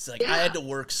 is he's like, I had to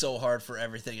work so hard for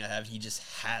everything I have. He just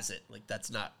has it. Like,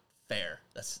 that's not fair.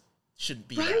 Shouldn't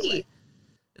be that way.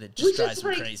 And it just drives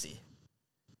him crazy.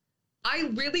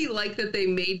 I really like that they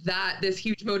made that this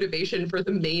huge motivation for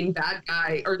the main bad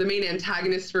guy, or the main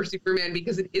antagonist for Superman,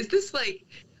 because it is this, like,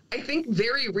 I think,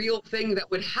 very real thing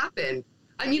that would happen.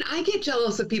 I mean, I get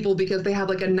jealous of people because they have,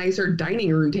 like, a nicer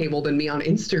dining room table than me on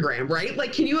Instagram, right?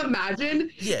 Like, can you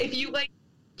imagine if you, like,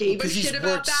 gave a shit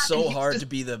about that? Because he's worked so hard to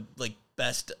be the, like,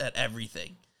 best at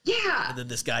everything. Yeah. And then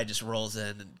this guy just rolls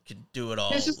in and can do it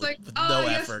all. It's just like, with no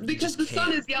effort. Because the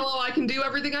sun is yellow, I can do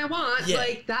everything I want. Yeah.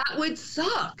 Like, that would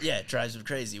suck. Yeah, it drives him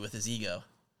crazy with his ego.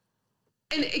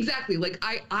 And exactly, like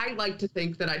I like to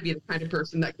think that I'd be the kind of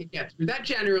person that could get through that.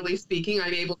 Generally speaking,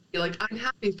 I'm able to be like, I'm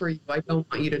happy for you. I don't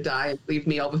want you to die and leave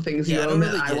me all the things you own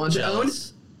that I want to own.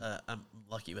 I'm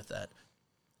lucky with that.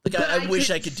 Like I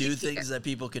wish I could do things that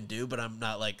people can do, but I'm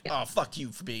not like, oh, fuck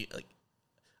you for being like.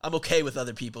 I'm okay with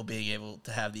other people being able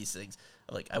to have these things.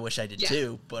 Like I wish I did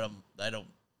too, but I don't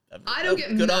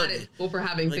get mad at people for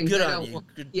having things good I on don't you. want.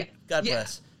 God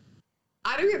bless.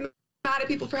 I don't get mad at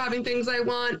people for having things I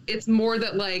want. It's more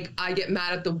that like I get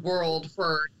mad at the world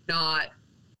for not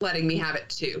letting me have it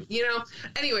too. You know.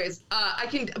 Anyways, I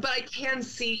can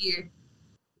see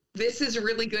this is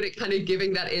really good at kind of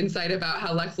giving that insight about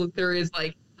how Lex Luthor is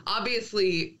like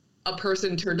obviously a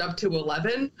person turned up to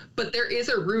 11, but there is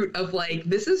a root of like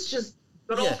this is just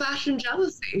good old-fashioned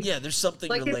jealousy. Yeah, there's something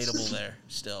like, relatable there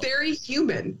still. Very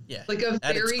human. Yeah. Like a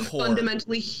At very core,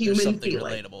 fundamentally human something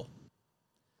feeling. Relatable.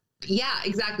 Yeah,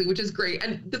 exactly, which is great.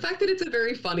 And the fact that it's a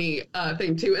very funny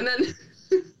thing too. And then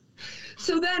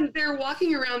so then they're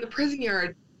walking around the prison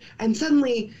yard and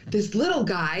suddenly this little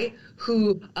guy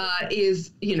who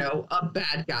is, you know, a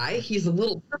bad guy, he's a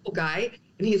little purple guy,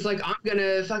 and he's like, I'm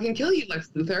gonna fucking kill you, Lex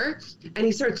Luthor. And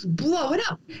he starts blowing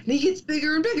up, and he gets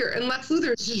bigger and bigger. And Lex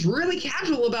Luthor is just really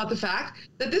casual about the fact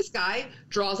that this guy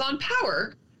draws on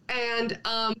power. And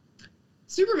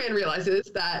Superman realizes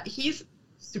that he's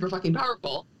super fucking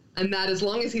powerful, and that as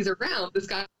long as he's around, this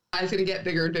guy's gonna get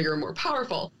bigger and bigger and more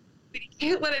powerful. But he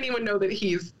can't let anyone know that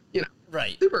he's, you know,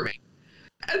 Superman.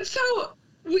 And so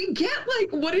we get like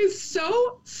what is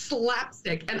so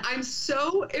slapstick, and I'm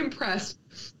so impressed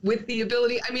with the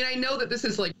ability. I mean, I know that this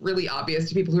is like really obvious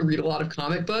to people who read a lot of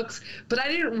comic books, but I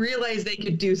didn't realize they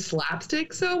could do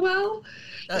slapstick so well.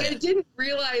 I didn't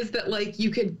realize that like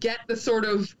you could get the sort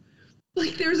of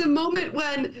like there's a moment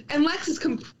when, and Lex is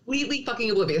completely fucking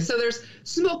oblivious. So there's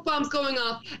smoke bombs going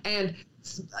off, and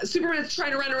Superman's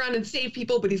trying to run around and save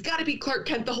people, but he's got to be Clark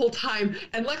Kent the whole time.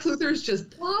 And Lex Luthor's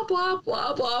just blah, blah,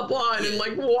 blah, blah, blah, and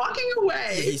like walking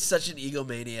away. Yeah, he's such an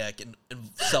egomaniac and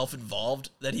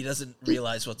self-involved that he doesn't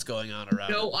realize what's going on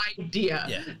around him. No idea.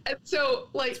 Yeah. And so,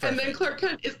 like, and then Clark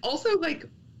Kent is also, like,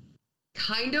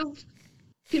 kind of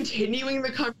continuing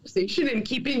the conversation and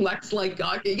keeping Lex, like,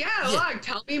 gawking, look,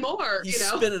 tell me more, He's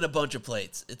spinning a bunch of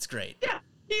plates. It's great. Yeah,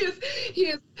 he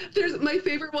is. There's, my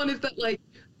favorite one is that, like,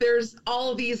 there's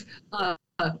all these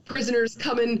prisoners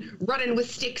coming, running with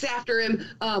sticks after him,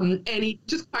 and he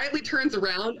just quietly turns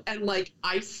around and like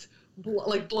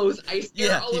blows ice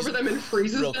all over them and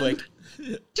freezes them. Quick.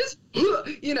 Just,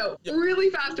 really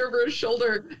fast over his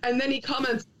shoulder, and then he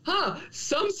comments,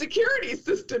 some security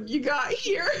system you got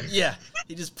here. Yeah,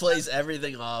 he just plays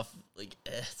everything off. Like,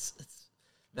 it's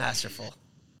masterful.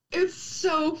 It's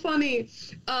so funny.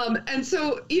 And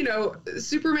so,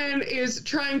 Superman is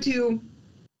trying to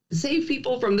save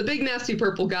people from the big nasty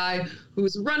purple guy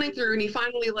who's running through, and he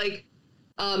finally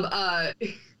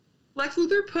Lex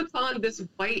Luthor puts on this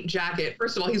white jacket.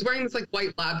 First of all, he's wearing this like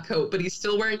white lab coat, but he's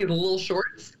still wearing it in little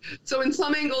shorts. So in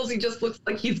some angles, he just looks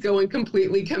like he's going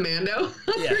completely commando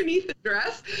underneath the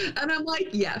dress. And I'm like,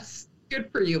 yes, good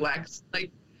for you, Lex.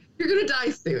 Like, you're gonna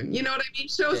die soon. You know what I mean?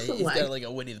 Show some legs. He's got like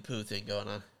a Winnie the Pooh thing going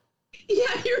on.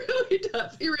 Yeah, he really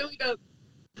does. He really does.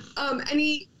 And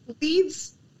he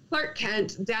leads Clark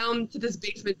Kent down to this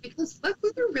basement because Lex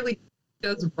Luthor really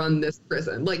does run this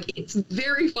prison. Like, it's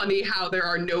very funny how there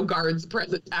are no guards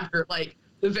present after like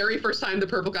the very first time the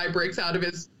purple guy breaks out of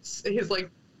his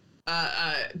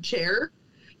chair.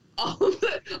 All of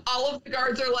the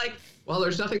guards are like, well,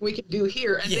 there's nothing we can do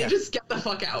here, and they just get the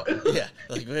fuck out. Yeah,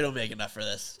 like we don't make enough for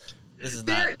this. These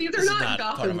are not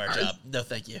part of our guards. job. No,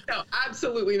 thank you. No,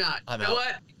 absolutely not. I'm you know out.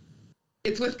 what?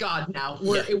 It's with God now.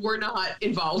 We're not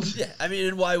involved. Yeah, I mean,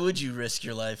 and why would you risk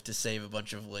your life to save a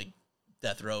bunch of like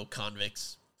death row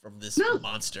convicts from this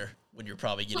monster when you're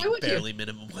probably getting barely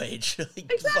minimum wage?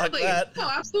 Like, exactly. Fuck that. No,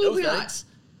 absolutely not.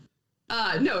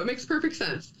 No, it makes perfect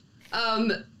sense.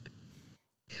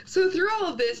 So through all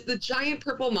of this, the giant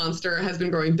purple monster has been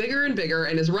growing bigger and bigger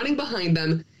and is running behind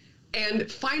them.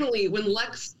 And finally, when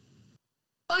Lex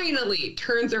finally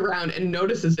turns around and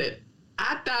notices it,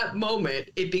 at that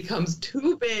moment, it becomes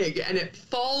too big and it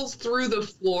falls through the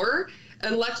floor,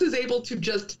 and Lex is able to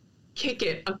just kick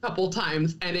it a couple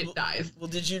times and it dies. Well,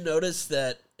 did you notice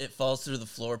that it falls through the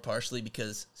floor partially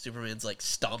because Superman's like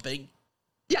stomping?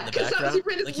 Yeah, because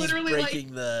Superman is literally he's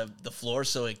breaking the floor,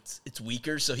 so it's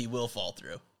weaker, so he will fall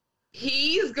through.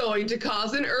 He's going to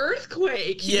cause an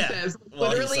earthquake, he says.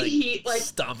 Literally, he's like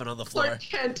stomping on the floor. Clark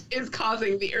Kent is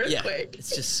causing the earthquake. Yeah,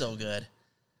 it's just so good.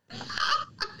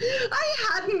 I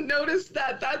hadn't noticed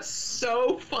that. That's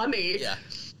so funny. Yeah.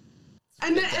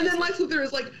 And then Lex Luthor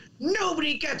is like,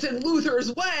 nobody gets in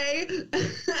Luther's way. And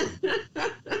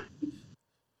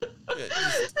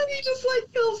he just like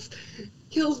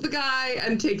kills the guy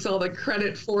and takes all the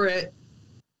credit for it.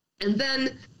 And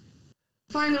then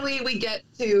finally we get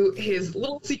to his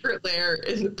little secret lair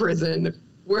in the prison,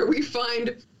 where we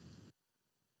find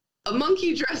a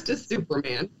monkey dressed as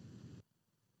Superman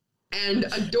and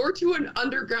a door to an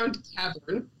underground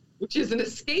cavern, which is an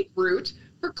escape route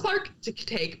for Clark to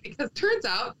take, because turns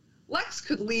out Lex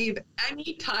could leave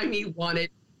any time he wanted.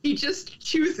 He just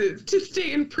chooses to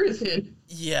stay in prison.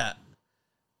 Yeah.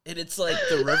 And it's like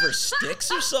the river Styx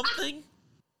or something.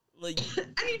 Like,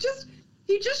 and he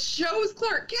just shows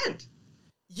Clark Kent.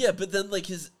 Yeah, but then like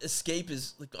his escape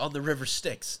is like on the river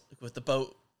Styx, like with the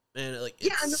boat. And like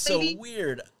it's so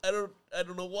weird. I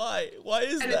don't know why. Why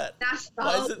is that?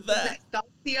 Why is it that?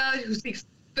 Nastasia, who speaks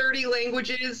 30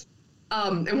 languages,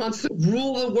 and wants to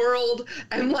rule the world,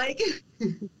 and like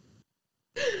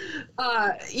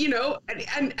you know,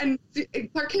 and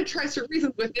Clark Kent tries to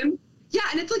reason with him. Yeah,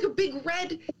 and it's like a big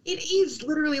red. It is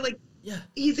literally like, yeah,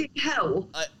 he's in hell.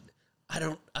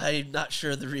 I'm not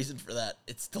sure the reason for that.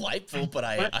 It's delightful, but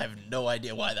I have no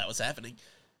idea why that was happening.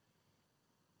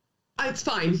 It's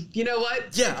fine. You know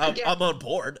what? Yeah, I'm on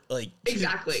board. Like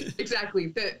exactly.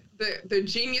 The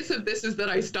genius of this is that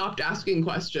I stopped asking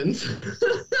questions.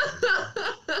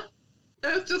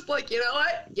 It's just like, you know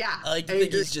what? Yeah. I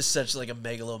think he's just such like a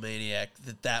megalomaniac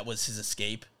that was his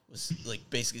escape, was like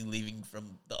basically leaving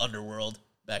from the underworld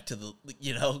back to the,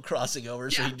 you know, crossing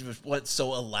over. So he just went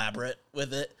so elaborate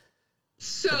with it.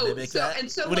 So when like,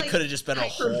 it could have just been a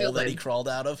hole that he crawled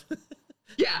out of.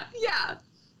 Yeah.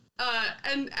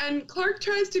 And Clark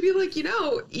tries to be like, you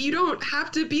know, you don't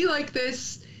have to be like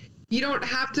this. You don't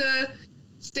have to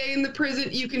stay in the prison.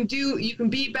 You can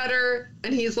be better.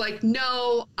 And he's like,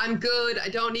 no, I'm good. I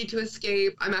don't need to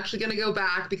escape. I'm actually going to go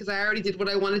back because I already did what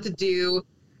I wanted to do.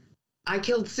 I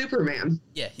killed Superman.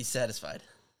 Yeah, he's satisfied.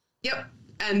 Yep.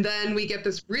 And then we get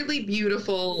this really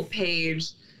beautiful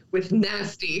page with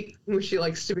Nasty, which she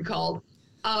likes to be called.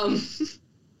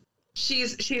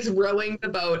 She's rowing the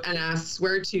boat and asks,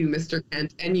 "Where to, Mr.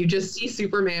 Kent?" And you just see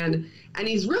Superman, and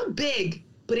he's real big,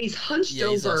 but he's hunched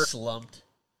over. He's all slumped.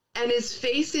 And his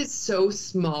face is so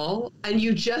small, and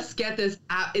you just get this,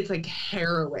 it's like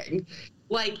harrowing.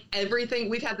 Like everything,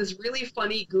 we've had this really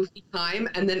funny, goofy time,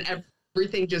 and then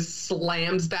everything just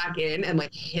slams back in and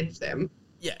like hits him.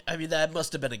 Yeah, I mean, that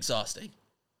must have been exhausting.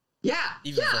 Yeah,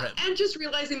 and just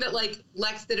realizing that like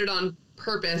Lex did it on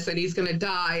purpose and he's gonna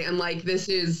die, and like this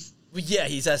is... Well, yeah,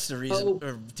 he has to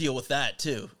or deal with that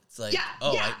too. It's like,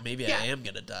 maybe I am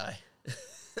gonna die.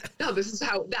 No, this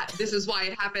is why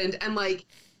it happened. And like,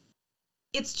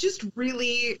 it's just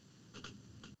really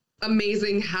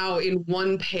amazing how in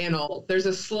one panel there's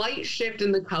a slight shift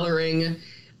in the coloring,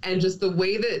 and just the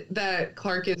way that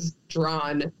Clark is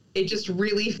drawn, it just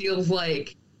really feels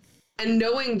like, and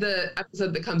knowing the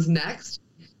episode that comes next,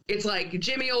 it's like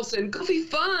Jimmy Olsen, goofy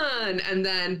fun, and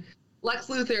then Lex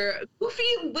Luthor, goofy,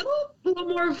 little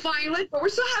more violent, but we're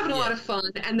still having a lot of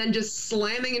fun, and then just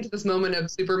slamming into this moment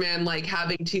of Superman like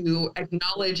having to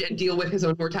acknowledge and deal with his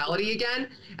own mortality again.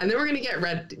 And then we're gonna get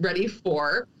ready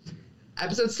for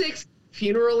episode 6,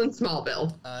 Funeral in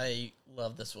Smallville. I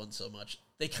love this one so much.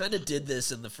 They kind of did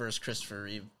this in the first Christopher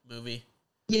Reeve movie.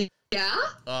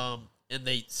 Yeah. And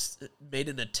they made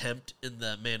an attempt in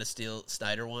the Man of Steel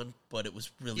Snyder one, but it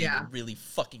was really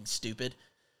fucking stupid.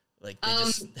 Like, they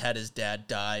just had his dad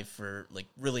die for, like,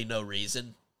 really no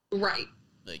reason. Right.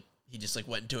 Like, he just, like,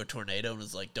 went into a tornado and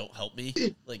was like, don't help me.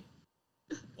 Like,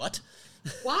 what?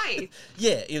 Why?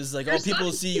 Yeah, it was like, people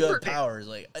will see you have powers.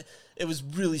 Like, it was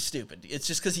really stupid. It's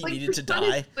just because he needed to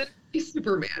die.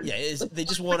 Superman. Yeah, they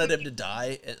just wanted him to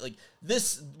die. Like,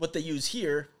 this, what they use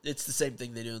here, it's the same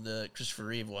thing they do in the Christopher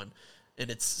Reeve one.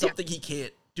 And it's something he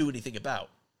can't do anything about,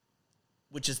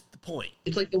 which is the point.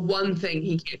 It's like the one thing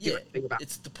he can't do anything about.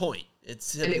 It's the point.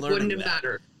 It's him and it learning wouldn't have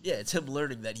mattered. Yeah, it's him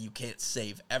learning that you can't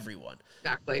save everyone.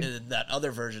 Exactly. And in that other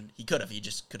version, he could have. He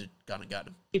just could have gone and gotten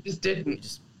him. He just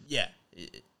didn't.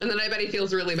 And then I bet he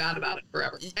feels really bad about it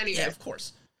forever. Anyway. Yeah, of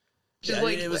course. Yeah,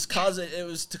 like, it was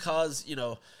to cause, you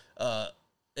know, an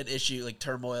issue, like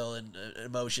turmoil and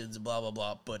emotions and blah, blah,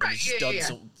 blah. But it was just done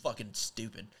so fucking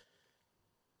stupid.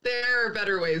 There are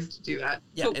better ways to do that.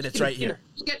 Yeah, and it's right here.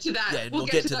 We'll get to that. Yeah, we'll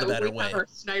get to the better way. We'll have our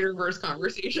Snyderverse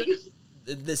conversation.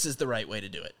 This is the right way to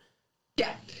do it.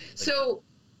 Yeah. So,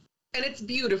 and it's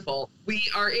beautiful. We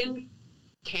are in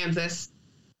Kansas.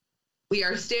 We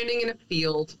are standing in a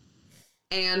field,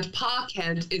 and Pa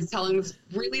Kent is telling this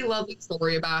really lovely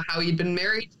story about how he'd been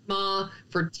married to Ma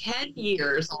for 10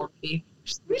 years already.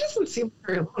 He doesn't seem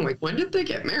very long. Like, when did they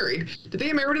get married? Did they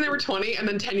get married when they were 20, and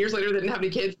then 10 years later they didn't have any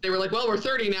kids? They were like, well, we're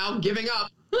 30 now, giving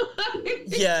up.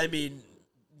 Yeah, I mean,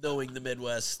 knowing the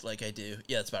Midwest like I do,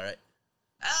 yeah, that's about right.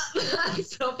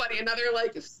 That's so funny. Another,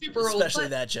 like, super old. Especially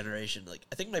that generation. Like,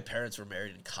 I think my parents were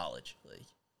married in college. Like,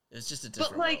 it was just a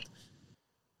different world.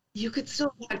 You could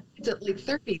still have kids at, like,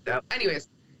 30, though. Anyways,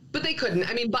 but they couldn't.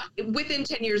 I mean, but within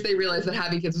 10 years, they realized that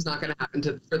having kids was not going to happen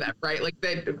for them, right? Like,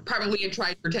 they probably had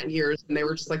tried for 10 years, and they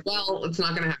were just like, well, it's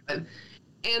not going to happen.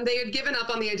 And they had given up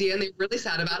on the idea, and they were really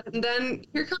sad about it. And then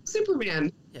here comes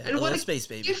Superman. Yeah, and what a space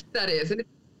baby gift that is. And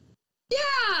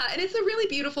and it's a really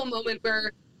beautiful moment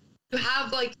where you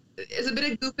have, like, it's a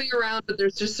bit of goofing around, but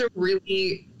there's just a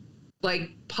really,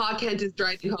 like, Pa Kent is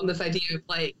driving home this idea of,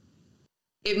 like,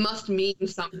 it must mean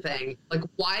something. Like,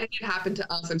 why did it happen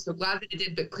to us? I'm so glad that it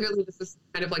did, but clearly this is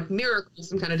kind of like miracle,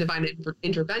 some kind of divine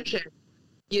intervention.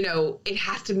 You know, it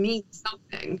has to mean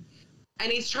something.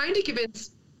 And he's trying to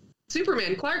convince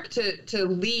Superman, Clark, to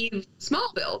leave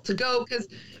Smallville, to go, because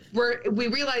we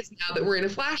realize now that we're in a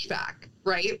flashback,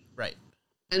 right? Right.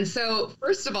 And so,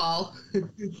 first of all,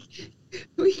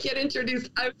 we get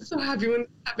introduced. I was so happy when it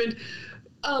happened.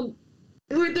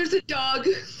 There's a dog.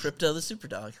 Crypto the super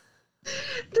dog.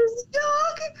 There's a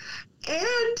dog,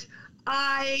 and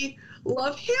I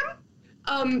love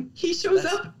him. He shows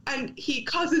up, and he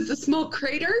causes a small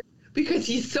crater because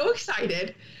he's so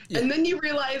excited. Yeah. And then you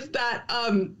realize that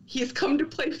he's come to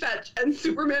play fetch, and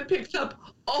Superman picks up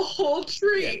a whole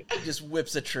tree. Yeah, he just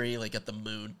whips a tree, like, at the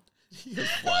moon.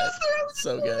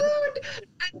 So good.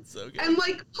 So good. And,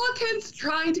 like, Pa Kent's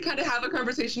trying to kind of have a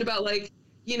conversation about, like,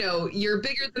 you know, you're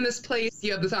bigger than this place.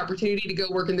 You have this opportunity to go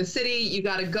work in the city. You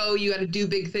got to go. You got to do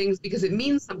big things because it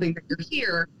means something that you're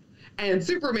here. And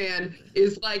Superman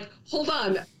is like, hold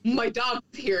on, my dog's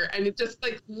here. And it just,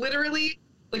 like, literally,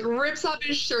 like, rips off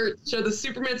his shirt, show the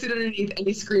Superman suit underneath, and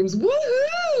he screams,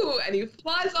 woohoo! And he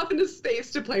flies off into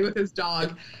space to play with his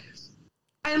dog.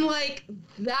 And, like,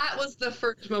 that was the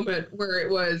first moment where it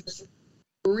was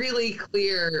really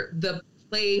clear, the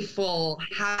playful,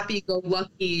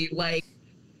 happy-go-lucky, like,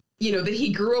 you know, that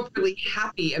he grew up really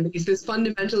happy and that he's this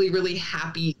fundamentally really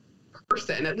happy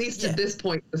person, at least at this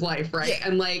point in his life, right? Yeah.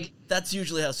 And, like... That's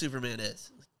usually how Superman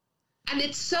is. And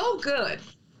it's so good.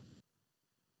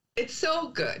 It's so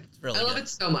good. It's really I love it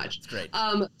so much. It's great.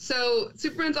 So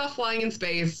Superman's off flying in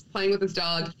space, playing with his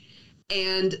dog,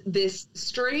 and this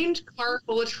strange car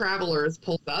full of travelers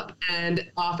pulls up and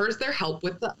offers their help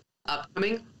with the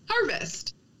upcoming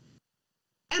harvest.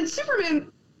 And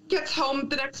Superman gets home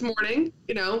the next morning,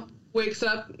 you know, wakes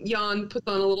up, yawn, puts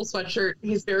on a little sweatshirt.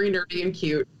 He's very nerdy and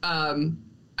cute.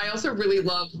 I also really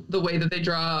love the way that they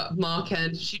draw Ma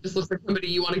Kent. She just looks like somebody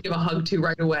you want to give a hug to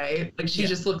right away. Like, she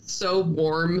just looks so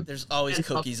warm. There's always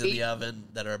cookies healthy in the oven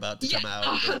that are about to come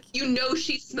out. Like, you know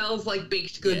she smells like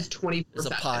baked goods 24/7. There's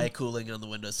a pie cooling on the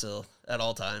windowsill at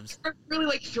all times. There's really,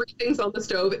 like, 3 things on the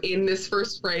stove in this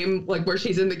first frame, like, where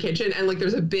she's in the kitchen, and, like,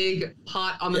 there's a big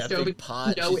pot on the stove. Big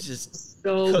pot. You know, she's just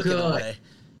so good. Away.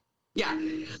 Yeah,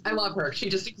 I love her. She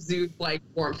just exudes, like,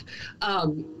 warmth.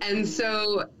 And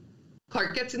so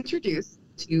Clark gets introduced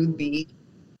to the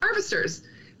harvesters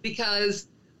because,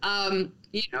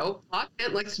 you know, Pa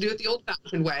Kent likes to do it the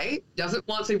old-fashioned way, doesn't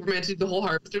want Superman to do the whole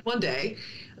harvest in one day.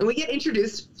 And we get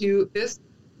introduced to this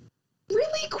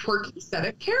really quirky set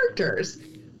of characters.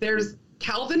 There's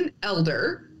Calvin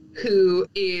Elder, who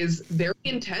is very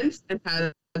intense and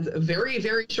has very,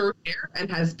 very short hair and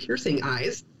has piercing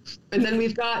eyes. And then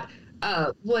we've got,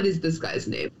 what is this guy's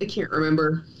name? I can't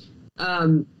remember.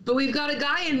 But we've got a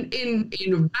guy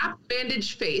in wrapped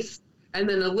bandaged face, and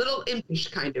then a little impish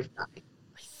kind of guy.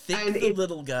 I think the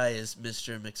little guy is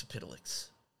Mr. Mxyzptlk.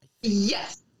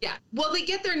 Yes, yeah. Well, they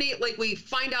get their name, like, we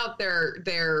find out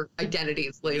their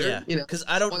identities later. Yeah, you know, because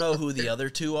I don't know who the other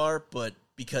two are, but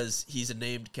because he's a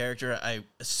named character, I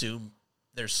assume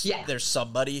there's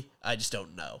somebody. I just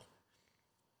don't know.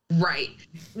 Right,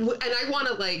 and I want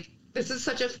to, like, this is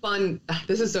so fun.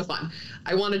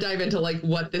 I want to dive into, like,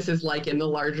 what this is like in the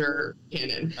larger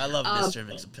canon. I love Mr.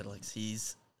 Mxyzptlk.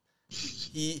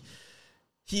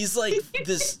 He's like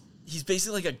this, he's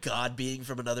basically like a god being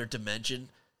from another dimension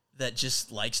that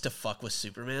just likes to fuck with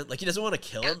Superman. Like, he doesn't want to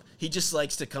kill him. He just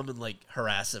likes to come and, like,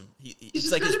 harass him. He's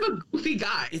just like kind of a goofy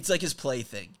guy. It's like his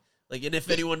plaything. Like, and if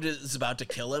anyone is about to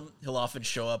kill him, he'll often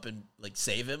show up and, like,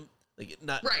 save him. Like,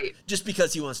 not just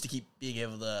because he wants to keep being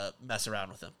able to mess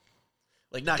around with him.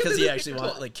 Like, not because he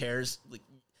actually cares. Like,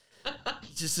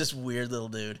 he's just this weird little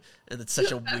dude, and it's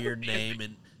such a weird name.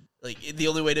 And, like, the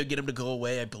only way to get him to go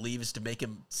away, I believe, is to make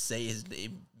him say his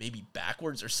name maybe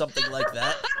backwards or something like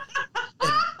that.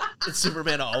 And And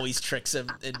Superman always tricks him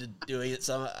into doing it.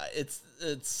 So it's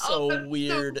so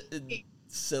weird and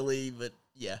silly, but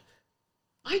yeah.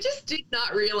 I just did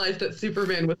not realize that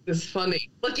Superman was this funny.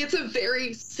 Like, it's a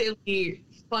very silly,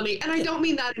 funny, and I don't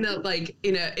mean that in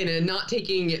a not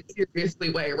taking it seriously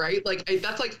way, right? Like,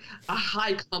 that's like a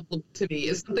high compliment to me,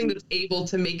 is something that's able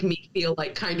to make me feel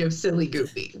like kind of silly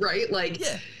goofy, right? Like,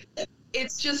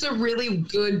 it's just a really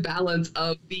good balance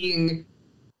of being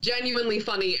genuinely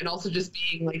funny and also just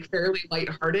being like fairly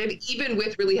lighthearted, even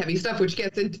with really heavy stuff, which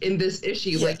gets in this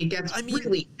issue. Like, it gets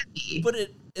really heavy. But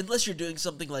unless you're doing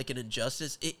something like an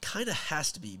Injustice, it kind of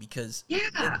has to be, because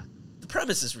the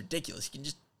premise is ridiculous. You can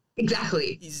just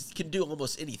he can do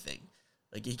almost anything.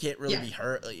 Like, he can't really be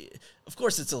hurt. Like, of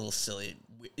course, it's a little silly.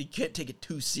 You can't take it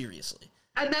too seriously.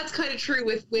 And that's kind of true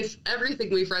with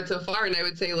everything we've read so far. And I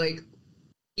would say, like,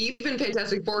 even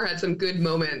Fantastic Four had some good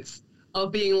moments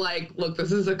of being like, look,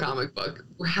 this is a comic book.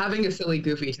 We're having a silly,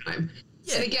 goofy time.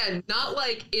 Yeah. And again, not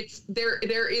like it's there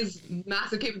is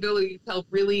massive capability to tell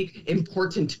really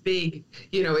important, big,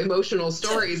 emotional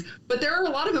stories, but there are a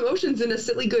lot of emotions in a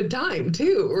silly good time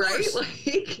too, right?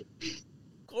 Like,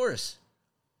 of course.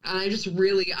 And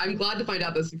I'm glad to find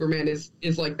out that Superman is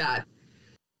like that.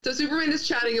 So Superman is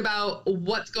chatting about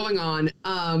what's going on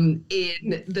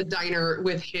in the diner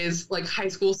with his like high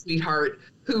school sweetheart,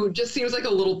 who just seems like a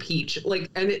little peach. Like,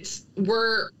 and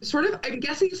we're sort of, I'm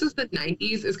guessing this is the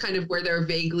 90s is kind of where they're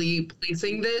vaguely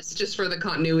placing this, just for the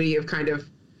continuity of kind of,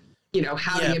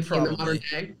 having it be in the modern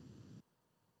day.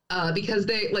 Because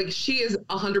she is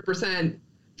 100%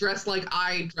 dressed like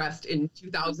I dressed in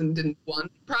 2001,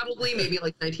 probably, maybe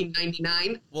like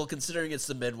 1999. Well, considering it's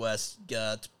the Midwest,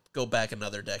 go back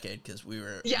another decade, because we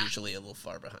were usually a little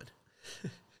far behind.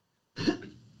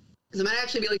 Because it might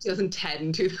actually be like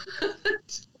 2010 too.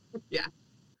 Yeah.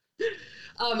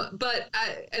 But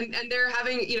and they're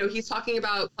having, he's talking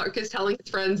about, Clark is telling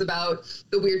his friends about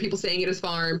the weird people staying at his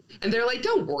farm, and they're like,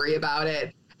 don't worry about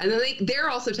it. And then they're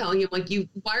also telling him, like,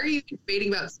 why are you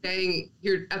debating about staying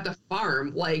here at the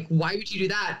farm? Like, why would you do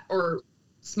that? Or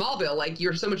Smallville, like,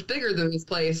 you're so much bigger than this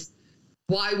place.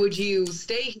 Why would you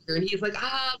stay here? And he's like,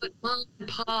 but Mom and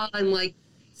Pa, and like,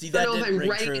 see, that didn't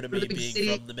ring true to me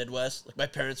being from the Midwest. Like, my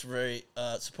parents were very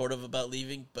supportive about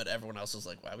leaving, but everyone else was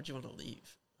like, why would you want to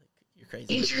leave? Like, you're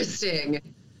crazy. Interesting.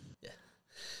 Yeah.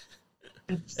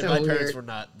 And my parents were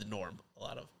not the norm, a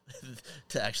lot of,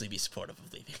 to actually be supportive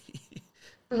of leaving.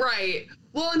 Right.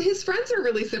 Well, and his friends are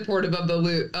really supportive of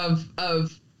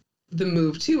the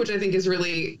move too, which I think is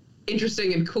really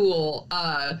interesting and cool.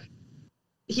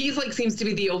 He's like, seems to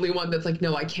be the only one that's like,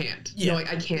 no, I can't. Yeah. No,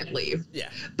 I can't leave. Yeah.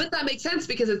 But that makes sense,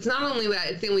 because it's not only that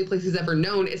it's the only place he's ever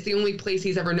known, it's the only place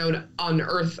he's ever known on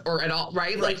Earth or at all,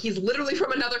 right? Like, he's literally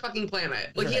from another fucking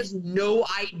planet. Like, he has no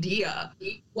idea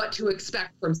what to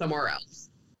expect from somewhere else.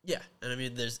 Yeah. And I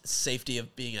mean, there's safety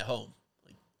of being at home.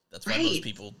 Like, that's why most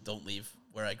people don't leave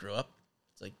where I grew up.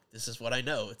 It's like, this is what I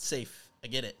know. It's safe. I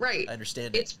get it. Right. I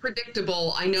understand it. It's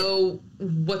predictable. I know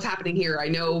what's happening here. I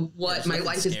know what my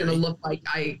life is going to look like.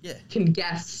 I can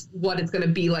guess what it's going to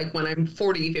be like when I'm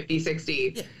 40, 50,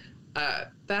 60. Yeah.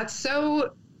 That's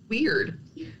so weird.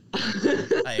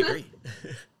 I agree.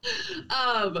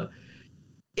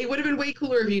 It would have been way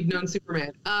cooler if you'd known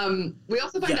Superman. We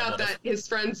also find out that his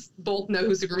friends both know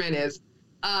who Superman is.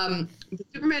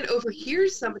 Superman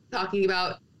overhears somebody talking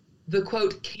about the,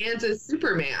 quote, Kansas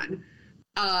Superman.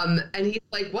 And he's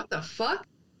like, what the fuck?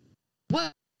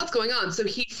 What's going on? So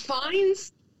he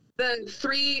finds the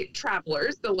three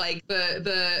travelers,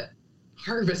 the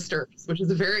harvesters, which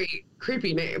is a very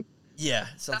creepy name. Yeah,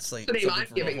 sounds like the name I'm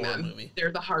giving them. Movie.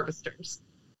 They're the harvesters.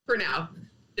 For now.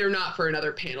 They're not for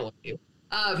another panel review.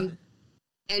 And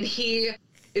he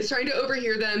is trying to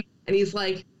overhear them, and he's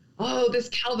like, oh, this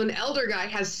Calvin Elder guy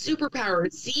has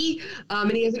superpowers, see?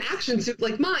 And he has an action suit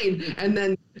like mine. And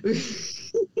then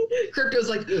Crypto's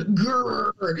like,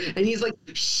 grrr, and he's like,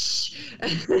 shh.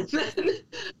 And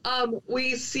then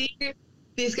we see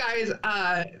these guys,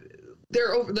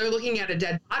 they're looking at a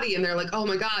dead body, and they're like, oh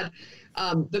my God,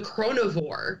 the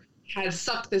chronovore has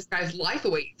sucked this guy's life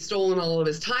away, stolen all of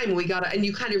his time. And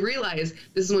you kind of realize,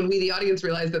 this is when we, the audience,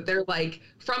 realize that they're like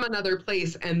from another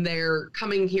place, and they're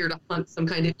coming here to hunt some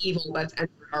kind of evil that's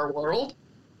entered our world.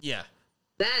 Yeah.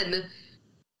 Then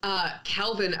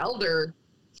Calvin Elder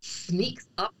sneaks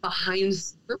up behind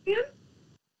Superman,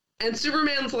 and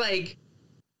Superman's like,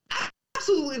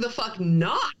 absolutely the fuck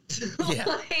not. Yeah.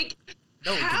 Like,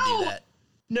 no one how? can do that.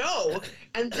 No.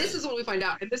 And this is what we find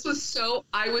out. And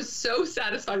I was so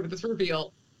satisfied with this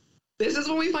reveal. This is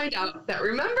when we find out that,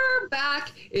 remember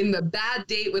back in the bad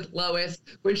date with Lois,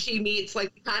 when she meets,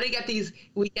 like, kind of get these,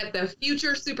 we get the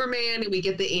future Superman and we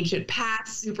get the ancient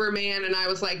past Superman. And I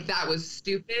was like, that was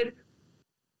stupid.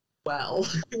 Well,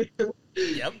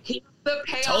 yep. He's the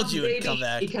payoff. Told you it'd come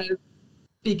back.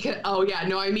 Because, oh yeah,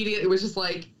 no, I immediately was just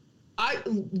like,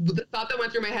 the thought that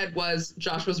went through my head was,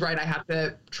 Josh was right. I have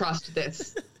to trust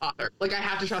this author. Like, I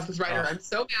have to trust this writer. I'm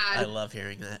so mad. I love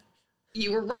hearing that.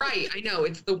 You were right. I know.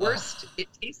 It's the worst. It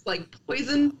tastes like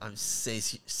poison. I'm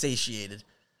satiated.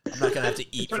 I'm not going to have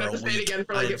to eat for a week. Say it again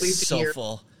for like at least a year.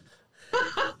 Full.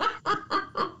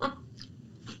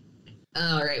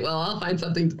 All right. Well, I'll find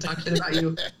something to talk shit about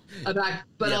you about,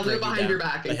 but I'll do it behind your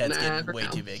back. My head's getting way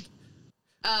too big.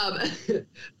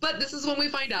 But this is when we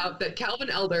find out that Calvin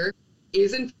Elder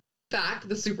is in fact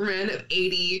the Superman of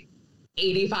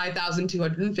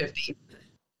 85,250,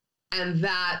 and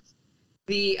that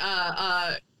the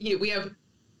we have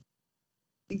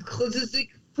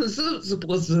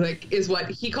is what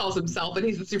he calls himself, and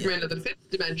he's the Superman of the fifth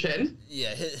dimension.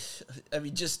 Yeah, I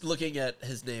mean, just looking at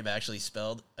his name actually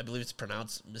spelled, I believe it's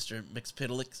pronounced Mr.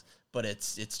 Mxyzptlk, but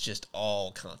it's just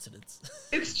all consonants.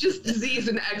 It's just Z's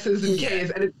and X's and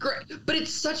K's, and it's great. But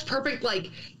it's such perfect, like,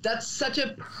 that's such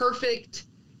a perfect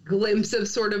glimpse of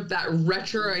sort of that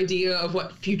retro idea of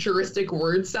what futuristic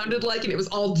words sounded like, and it was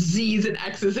all Z's and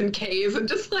X's and K's and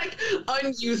just, like,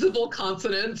 unusable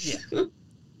consonants. Yeah.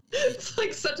 It's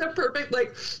like such a perfect,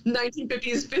 like,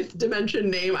 1950s fifth dimension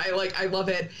name. I love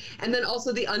it. And then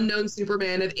also the unknown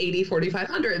Superman of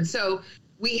 4,500. So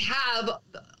we have,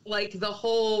 like, the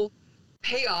whole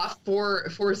payoff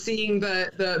for seeing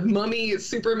the mummy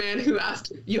Superman who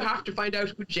asked, you have to find out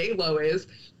who J-Lo is.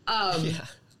 I'm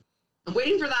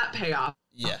waiting for that payoff.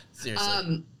 Yeah,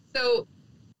 seriously. So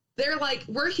they're like,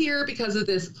 we're here because of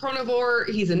this chronivore.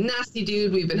 He's a nasty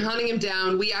dude. We've been hunting him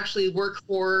down. We actually work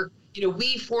for,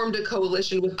 we formed a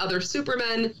coalition with other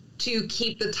Supermen to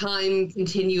keep the time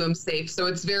continuum safe. So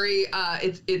it's very,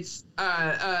 it's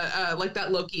like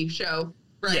that Loki show,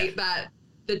 right? Yeah. That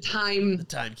the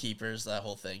timekeepers, that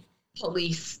whole thing.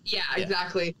 Police. Yeah,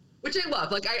 exactly. Which I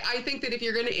love. Like, I think that if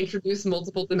you're going to introduce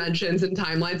multiple dimensions and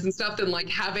timelines and stuff, then, like,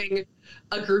 having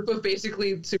a group of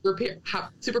basically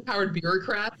superpowered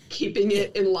bureaucrats keeping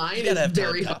it in line is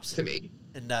very helpful to me.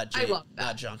 And not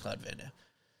Jean-Claude Van Damme.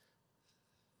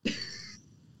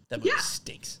 That movie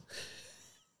stinks.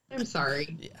 I'm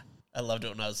sorry. Yeah. I loved it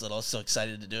when I was little. I was so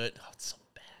excited to do it. Oh, it's so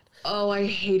bad. Oh, I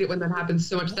hate it when that happens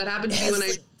so much. That happened to me when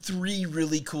like 3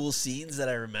 really cool scenes that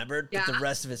I remembered, but the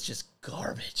rest of it's just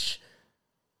garbage.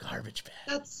 Garbage bad.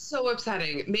 That's so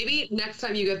upsetting. Maybe next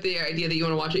time you get the idea that you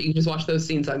want to watch it, you can just watch those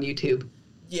scenes on YouTube.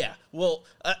 Yeah. Well,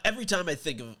 every time I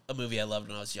think of a movie I loved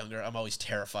when I was younger, I'm always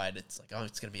terrified. It's like, oh,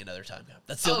 it's going to be another time.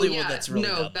 That's the only one that's really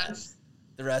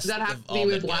the rest that happened to me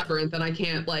with Labyrinth, and I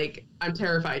can't, like, I'm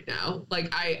terrified now. Like,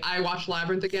 I watched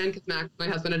Labyrinth again because Max, my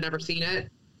husband, had never seen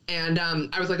it. And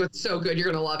I was like, oh, it's so good, you're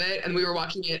going to love it. And we were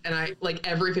watching it, and I, like,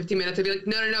 every 15 minutes, I'd be like,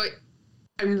 no,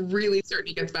 I'm really certain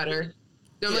it gets better.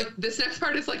 And I'm like, this next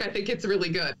part is, like, I think it's really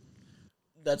good.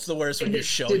 That's the worst when you're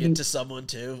showing it to someone,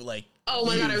 too. Like, oh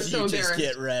my God, I was so embarrassed. Just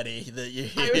get ready. I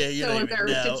was so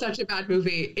embarrassed. It's such a bad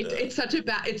movie.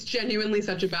 It's genuinely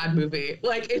such a bad movie.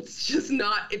 Like, it's just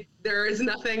not, there is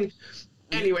nothing.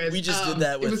 Anyways. We just did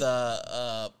that with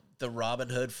the Robin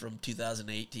Hood from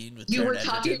 2018. With you were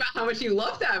talking about how much you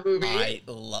love that movie.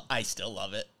 I still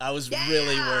love it. I was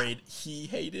really worried. He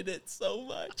hated it so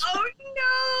much. Oh no!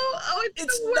 Oh,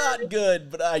 it's not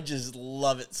good, but I just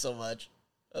love it so much.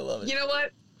 I love it. You know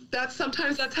what?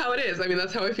 Sometimes that's how it is. I mean,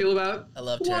 that's how I feel about I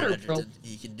love Taron Egerton.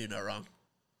 He can do no wrong.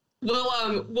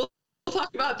 Well, we'll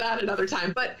talk about that another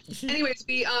time. But anyways,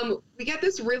 we get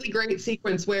this really great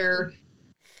sequence where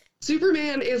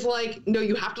Superman is like, no,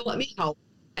 you have to let me help.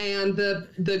 And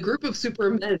the group of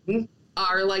Supermen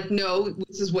are like, no,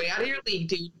 this is way out of your league,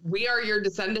 dude. We are your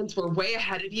descendants. We're way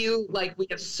ahead of you. Like, we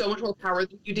have so much more power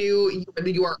than you do.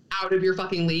 You are out of your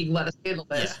fucking league. Let us handle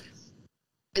this. Yeah.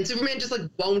 And Superman just, like,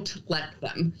 won't let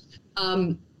them.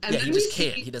 And then he just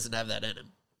can't. He doesn't have that in him.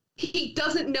 He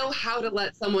doesn't know how to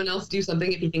let someone else do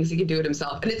something if he thinks he can do it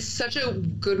himself. And it's such a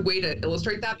good way to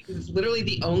illustrate that, because it's literally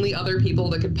the only other people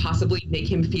that could possibly make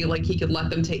him feel like he could let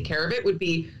them take care of it would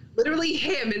be literally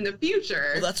him in the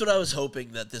future. Well, that's what I was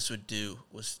hoping that this would do,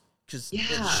 was because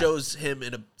it shows him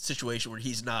in a situation where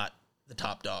he's not the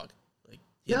top dog. Like,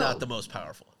 he's not the most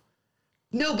powerful.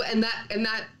 No, but and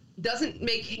that doesn't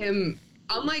make him,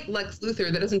 unlike Lex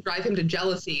Luthor, that doesn't drive him to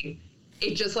jealousy.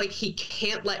 It just, like, he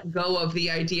can't let go of the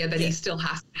idea that he still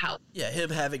has to help. Yeah, him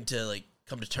having to, like,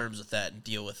 come to terms with that and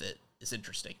deal with it is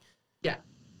interesting. Yeah.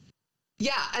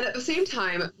 Yeah, and at the same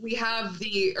time, we have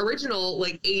the original,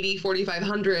 like,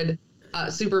 4500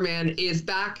 Superman is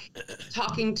back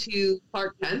talking to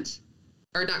Clark Kent,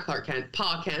 or not Clark Kent,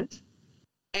 Pa Kent,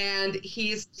 and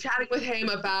he's chatting with him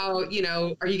about, you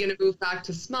know, are you going to move back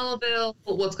to Smallville?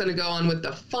 What's going to go on with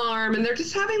the farm? And they're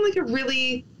just having, like, a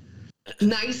really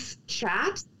nice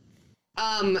chat.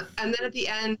 And then at the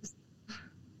end,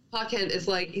 Pa Kent is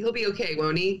like, he'll be okay,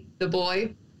 won't he, the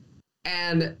boy?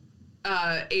 And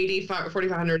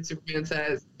 4500 Superman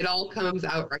says, it all comes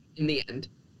out right in the end.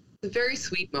 It's a very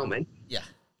sweet moment. Yeah.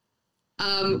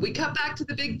 We cut back to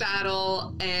the big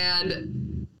battle,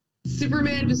 and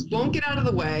Superman just won't get out of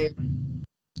the way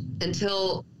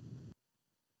until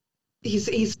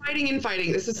he's fighting and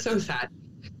fighting. This is so sad.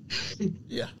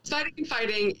 Yeah. He's fighting and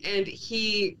fighting, and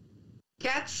he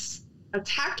gets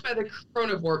attacked by the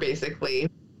chronivore, basically,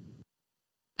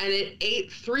 and it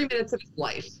ate 3 minutes of his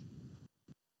life.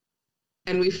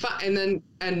 And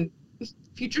and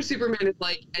future Superman is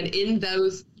like, and in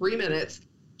those 3 minutes,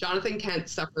 Jonathan Kent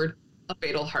suffered a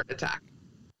fatal heart attack.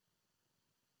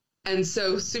 And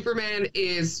so Superman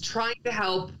is trying to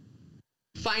help.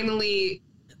 Finally,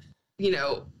 you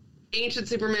know, ancient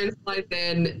Superman slides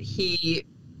in. He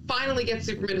finally gets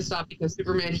Superman to stop because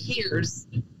Superman hears,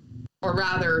 or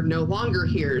rather no longer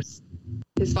hears,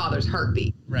 his father's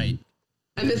heartbeat. Right.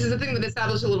 And this is the thing that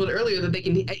established a little bit earlier, that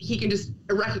he can just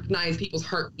recognize people's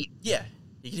heartbeat. Yeah,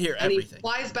 he can hear everything. And he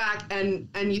flies back, and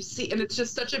you see, and it's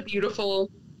just such a beautiful.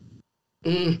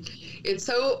 It's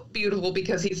so beautiful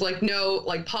because he's like, no,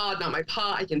 like, Pa, not my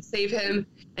Pa, I can save him.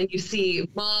 And you see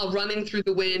Ma running through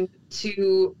the wind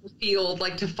to the field,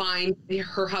 like, to find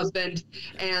her husband.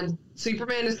 And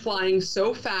Superman is flying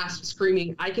so fast,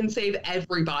 screaming, I can save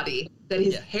everybody, that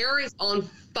his hair is on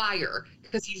fire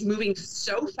because he's moving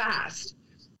so fast.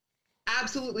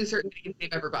 Absolutely certain that he can save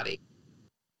everybody.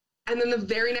 And then the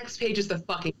very next page is the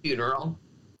fucking funeral.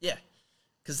 Yeah,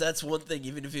 because that's one thing,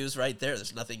 even if he was right there,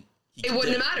 there's nothing he it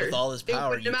wouldn't have mattered. With all his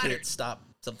power, you can't stop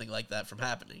something like that from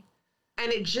happening.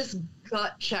 And it just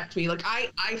gut checked me. Like, I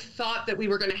thought that we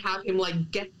were going to have him,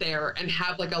 like, get there and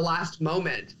have, like, a last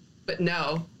moment. But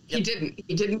no, he didn't.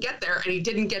 He didn't get there, and he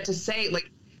didn't get to say,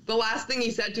 like, the last thing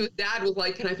he said to his dad was,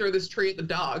 like, can I throw this tree at the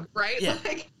dog, right? Yeah.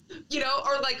 Like, you know,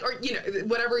 or, you know,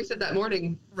 whatever he said that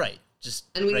morning. Right, just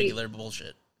regular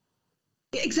bullshit.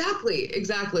 Exactly,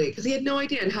 because he had no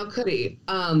idea, and how could he?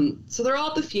 So they're all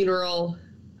at the funeral,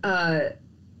 and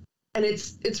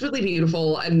it's really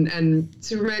beautiful, and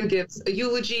Superman gives a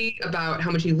eulogy about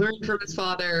how much he learned from his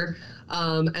father,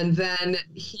 and then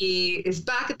he is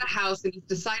back at the house, and he's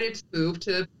decided to move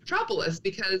to Metropolis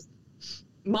because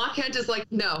Ma Kent is like,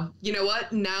 no, you know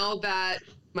what? Now that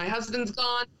my husband's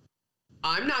gone,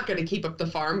 I'm not going to keep up the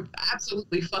farm.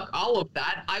 Absolutely fuck all of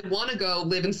that. I want to go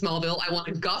live in Smallville. I want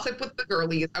to gossip with the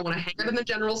girlies. I want to hang out in the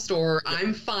general store.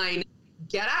 I'm fine.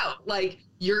 Get out. Like,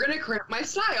 you're going to cramp my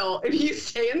style if you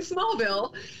stay in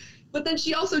Smallville. But then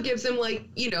she also gives him, like,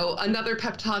 you know, another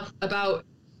pep talk about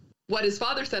what his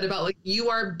father said about, like, you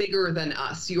are bigger than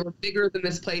us. You are bigger than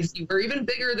this place. You are even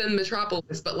bigger than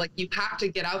Metropolis. But, like, you have to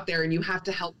get out there and you have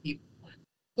to help people.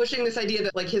 Pushing this idea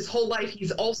that, like, his whole life,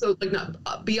 he's also, like,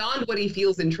 not beyond what he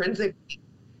feels intrinsically.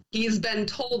 He's been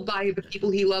told by the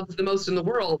people he loves the most in the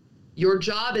world, your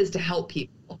job is to help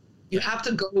people. You have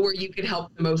to go where you can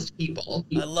help the most people.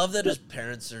 I love that his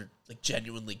parents are, like,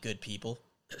 genuinely good people.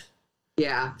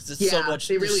 Yeah. It's so much,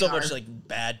 they really there's so are. much, like,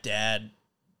 bad dad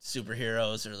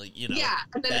superheroes or, like, you know,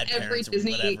 and then bad every parents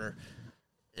Disney, or whatever.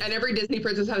 And every Disney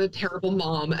princess has a terrible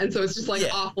mom, and so it's just, like,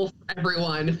 awful for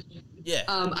everyone. Yeah.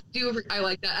 I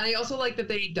like that. And I also like that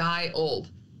they die old.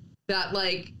 That,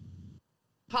 like,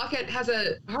 Pa Kent has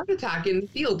a heart attack in the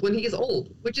field when he is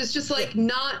old, which is just, like,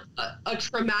 not a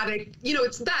traumatic, you know,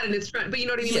 it's that and it's, but you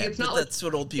know what I mean? Yeah, like, it's not that's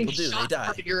what old people do. They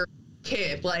die. Your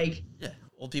kid, like. Yeah,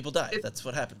 old people die. That's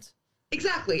what happens.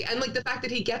 Exactly. And, like, the fact that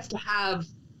he gets to have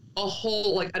a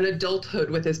whole, like, an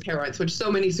adulthood with his parents, which so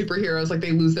many superheroes, like,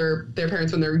 they lose their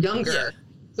parents when they're younger. Yeah.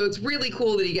 So it's really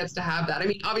cool that he gets to have that. I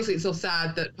mean, obviously it's so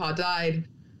sad that Pa died.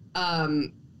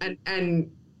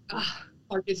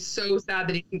 Clark is so sad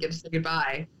that he didn't get to say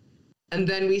goodbye. And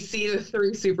then we see the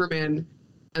three Supermen,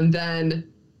 and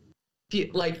then,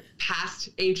 like, past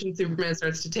ancient Superman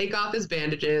starts to take off his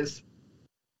bandages,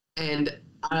 and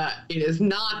it is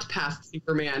not past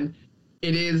Superman.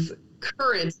 It is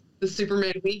current, the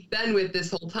Superman we've been with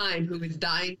this whole time, who is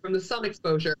dying from the sun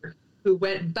exposure, who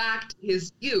went back to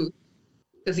his youth,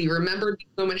 because he remembered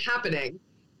the moment happening,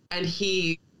 and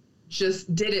he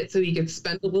just did it so he could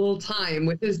spend a little time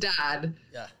with his dad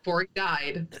before he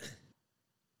died.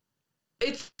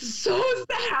 It's so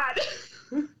sad.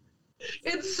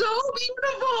 It's so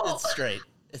beautiful. It's straight.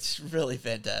 It's really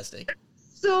fantastic.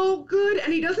 So good,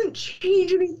 and he doesn't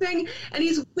change anything, and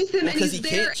he's with him, and he's he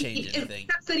there. Can't change anything.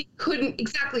 Except that he couldn't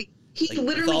exactly. He's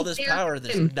literally with all this power.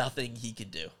 There's nothing he can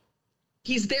do.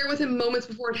 He's there with him moments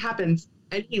before it happens,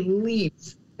 and he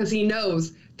leaves because he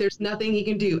knows there's nothing he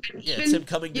can do. And yeah, it's him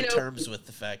coming to terms with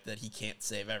the fact that he can't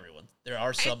save everyone. There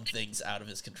are some things out of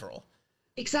his control.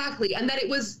 Exactly, and that it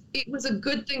was a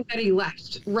good thing that he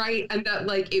left, right? And that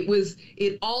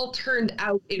it all turned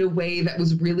out in a way that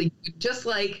was really good, just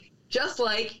like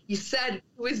he said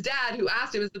to his dad, who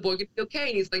asked him, "Is the boy gonna be okay?"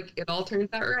 And he's like, "It all turns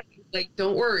out right. Like,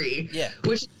 don't worry." Yeah.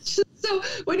 Which so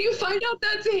when you find out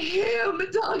that's him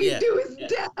talking to his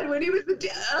dad when he was the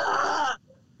dad.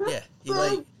 Yeah,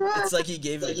 it's like he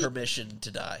gave him permission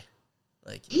to die.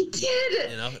 Like he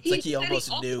did. You know, it's like he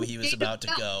almost knew he was about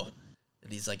to go,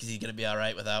 and he's like, "Is he gonna be all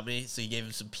right without me?" So he gave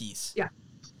him some peace. Yeah.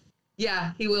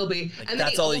 Yeah, he will be. Like, and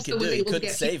that's all he could do. He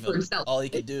couldn't save him. All he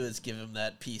could do is give him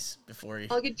that peace before he.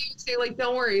 All he could do is say, like,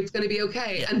 "Don't worry, it's going to be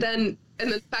okay." Yeah. And then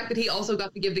the fact that he also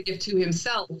got to give the gift to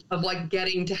himself of like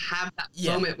getting to have that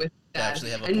moment with dad actually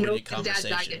have a and know his dad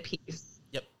died at peace.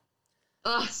 Yep.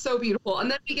 So beautiful. And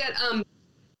then we get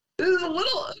this is a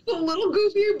little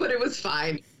goofy, but it was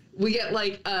fine. We get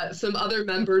like some other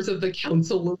members of the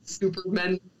Council of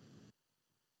Supermen.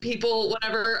 People,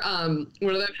 whatever.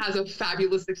 One of them has a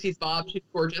fabulous 60s bob. She's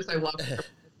gorgeous. I love her.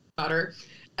 About her.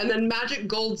 And then Magic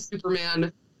Gold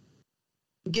Superman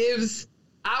gives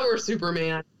our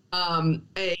Superman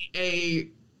a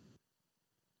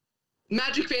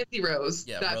magic fancy rose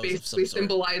that rose basically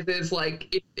symbolizes like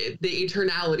the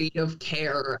eternality of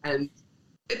care. And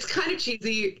it's kind of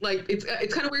cheesy. Like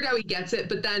it's kind of weird how he gets it.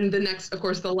 But then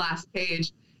the last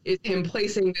page is him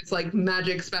placing this like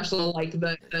magic special, like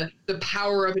the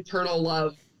power of eternal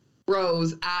love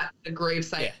rose at the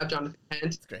gravesite of Jonathan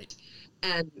Kent. It's great.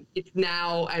 And it's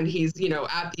now, and he's,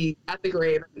 at the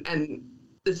grave, and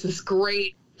this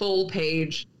great full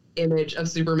page image of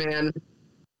Superman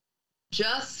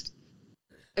just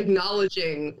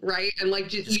acknowledging, right? And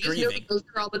like, you just know he goes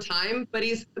there all the time, but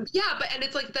and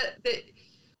it's like that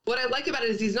what I like about it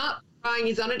is he's not crying,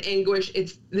 he's not in anguish.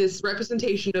 It's this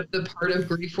representation of the part of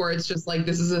grief where it's just like,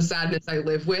 this is a sadness I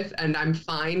live with and I'm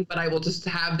fine, but I will just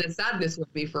have this sadness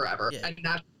with me forever. Yeah. And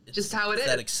that's just how it is.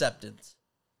 That acceptance.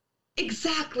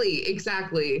 Exactly.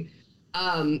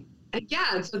 And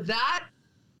so that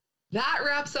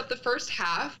wraps up the first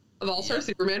half of All-Star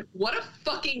Superman. What a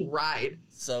fucking ride.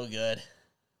 So good.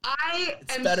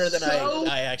 It's better than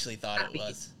I actually thought it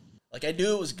was. Like, I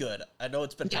knew it was good. I know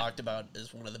it's been talked about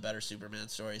as one of the better Superman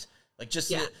stories. Like,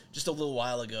 just a little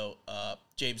while ago,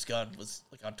 James Gunn was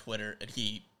like on Twitter, and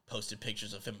he posted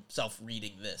pictures of himself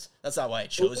reading this. That's not why I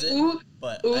chose it,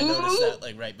 but I noticed that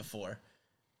like right before.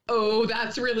 Oh,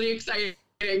 that's really exciting.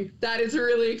 That is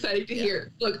really exciting to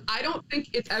hear. Look, I don't think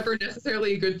it's ever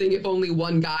necessarily a good thing if only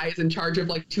one guy is in charge of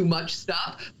like too much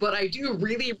stuff, but I do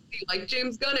really, really like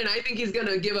James Gunn, and I think he's going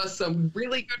to give us some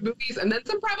really good movies and then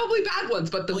some probably bad ones,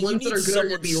 but the ones that are good are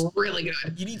going to be really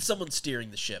good. You need someone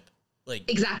steering the ship. Like,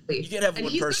 exactly. You can have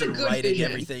one person writing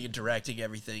everything and directing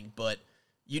everything, but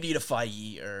you need a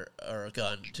Feige or a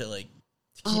Gunn to like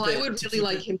I would really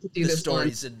like him to do the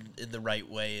stories in the right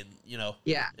way, and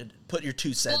and put your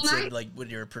 2 cents in, like when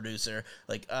you're a producer,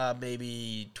 like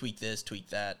maybe tweak this, tweak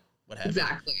that, what have you.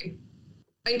 Exactly.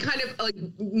 And kind of like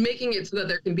making it so that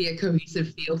there can be a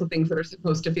cohesive feel to things that are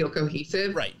supposed to feel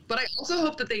cohesive. Right. But I also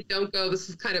hope that they don't go, this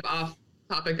is kind of off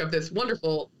topic of this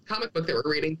wonderful comic book that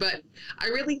we're reading, but I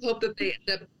really hope that they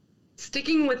end up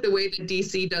sticking with the way that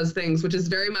DC does things, which is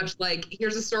very much like,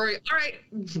 here's a story, all right,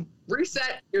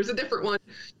 reset, here's a different one,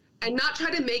 and not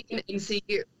try to make an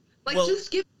MCU. Like,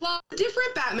 just give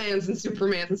different Batmans and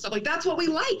Supermans and stuff. Like, that's what we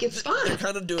like. It's fun. They're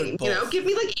kind of doing both. Give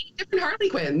me like 8 different Harley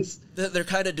Quinns. They're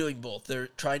kind of doing both. They're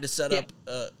trying to set up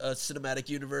a cinematic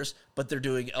universe, but they're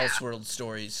doing Elseworld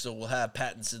stories. So we'll have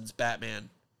Pattinson's Batman.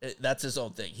 That's his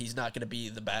own thing. He's not going to be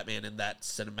the Batman in that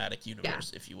cinematic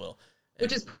universe, if you will.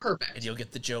 Which is perfect. And you'll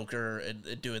get the Joker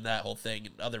and doing that whole thing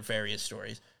and other various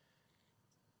stories.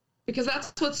 Because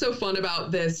that's what's so fun about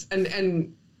this.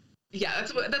 And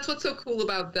that's what's so cool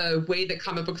about the way that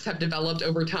comic books have developed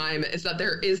over time, is that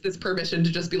there is this permission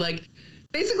to just be like,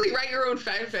 basically write your own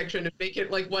fan fiction and make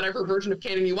it like whatever version of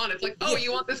canon you want. It's like,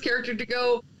 you want this character to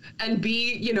go and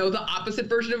be, the opposite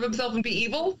version of himself and be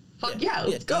evil? Fuck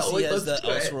let's go. DC has the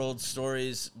Elseworld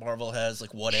stories. Marvel has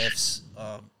like what ifs.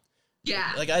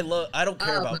 Like I don't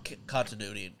care about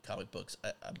continuity in comic books.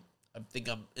 I think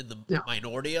I'm in the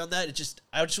minority on that.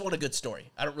 I just want a good story.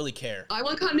 I don't really care. I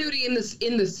want continuity in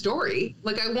the story.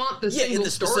 Like, I want the single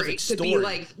story to be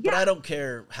like. But I don't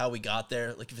care how we got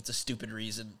there. Like, if it's a stupid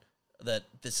reason, that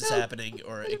this is happening,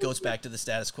 or it goes back to the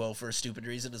status quo for a stupid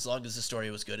reason. As long as the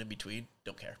story was good in between,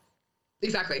 don't care.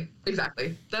 Exactly.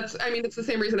 It's the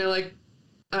same reason I like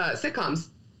sitcoms,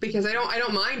 because I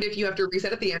don't mind if you have to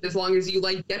reset at the end, as long as you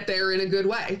like get there in a good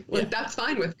way. Like that's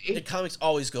fine with me. And comics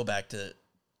always go back to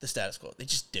the status quo. They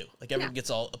just do. Like everyone gets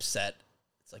all upset.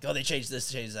 It's like, oh, they changed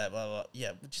this, changed that, blah, blah, blah.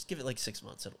 Yeah, just give it like 6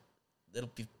 months. It'll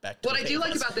be back to what I do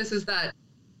like about this is that,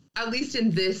 at least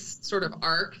in this sort of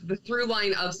arc, the through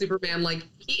line of Superman, like,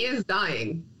 he is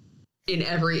dying in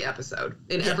every episode,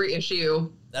 in every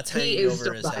issue. That's hanging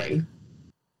over his head.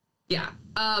 Yeah.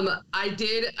 I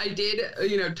did,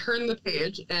 turn the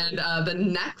page, and the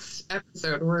next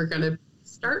episode we're going to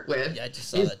start with. Yeah, I just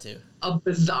saw that too. A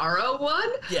Bizarro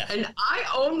one. Yeah. And I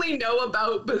only know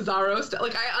about Bizarro stuff.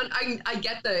 Like, I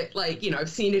get that, like, I've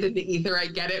seen it in the ether, I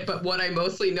get it, but what I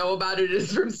mostly know about it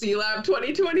is from C-Lab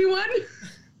 2021.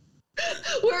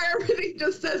 Where everything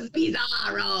just says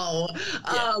Bizarro.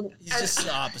 He's just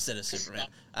the opposite of Superman.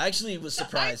 I actually was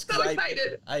surprised because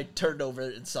I turned over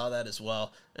and saw that as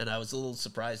well, and I was a little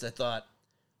surprised. I thought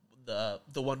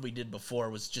the one we did before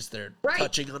was just their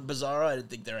touching on Bizarro. I didn't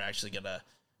think they were actually gonna.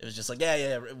 It was just like,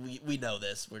 we know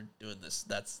this, we're doing this.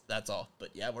 That's all. But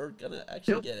yeah, we're gonna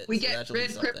actually get it. We get Red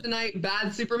Kryptonite,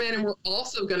 Bad Superman, and we're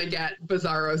also gonna get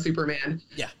Bizarro Superman.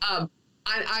 Yeah.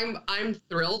 I'm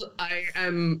thrilled. I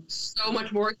am so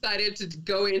much more excited to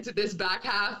go into this back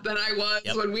half than I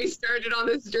was when we started on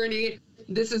this journey.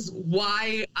 This is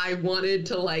why I wanted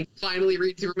to like finally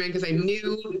read Superman, because I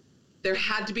knew there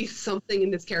had to be something in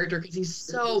this character because he's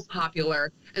so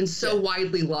popular and so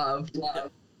widely loved.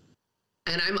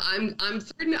 And I'm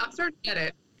starting to get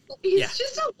it. He's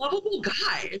just a lovable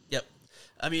guy. Yep.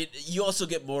 I mean, you also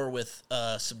get more with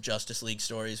some Justice League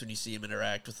stories when you see him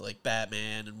interact with like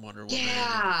Batman and Wonder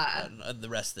Woman and the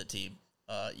rest of the team.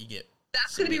 You get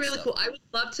that's going to be really cool. I would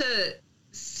love to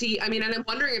see. I mean, and I'm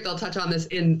wondering if they'll touch on this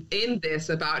in this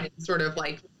about sort of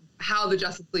like how the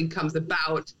Justice League comes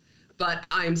about. But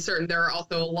I'm certain there are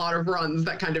also a lot of runs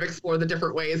that kind of explore the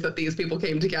different ways that these people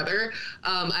came together.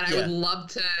 And I would love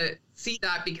to see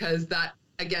that, because that,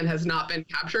 again, has not been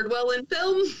captured well in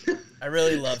film. I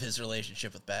really love his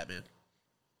relationship with Batman.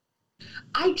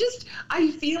 I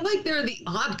feel like they're the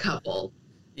odd couple.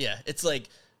 Yeah, it's like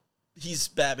he's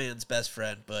Batman's best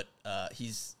friend, but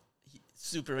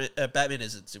Superman. Batman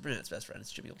isn't Superman's best friend.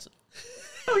 It's Jimmy Olsen.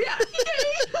 Oh yeah.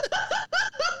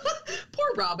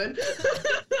 Poor Robin.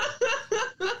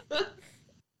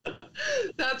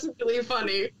 That's really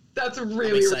funny. That's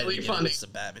really really funny.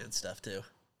 Some Batman stuff too.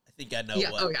 I think I know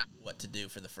what to do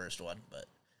for the first one, but.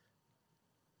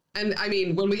 And I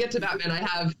mean, when we get to Batman, I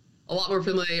have a lot more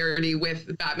familiarity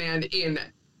with Batman in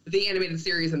the animated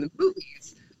series and the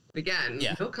movies. But again,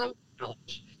 no comic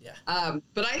knowledge. Yeah.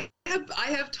 But I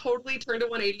have totally turned a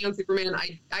 180 on Superman.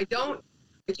 I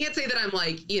can't say that I'm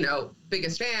like,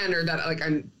 biggest fan, or that like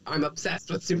I'm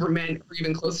obsessed with Superman or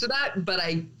even close to that, but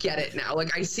I get it now.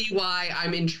 Like, I see why.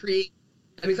 I'm intrigued.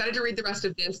 I'm excited to read the rest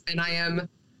of this, and I am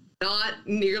not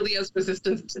nearly as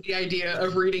resistant to the idea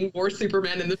of reading more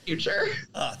Superman in the future.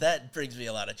 Oh, that brings me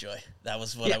a lot of joy. That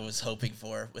was what I was hoping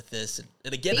for with this.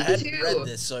 And again, I hadn't read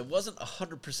this, so I wasn't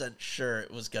 100% sure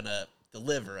it was going to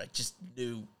deliver. I just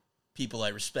knew people I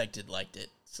respected liked it.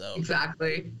 So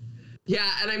exactly. Yeah,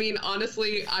 and I mean,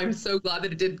 honestly, I'm so glad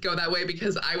that it did go that way,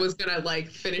 because I was going to like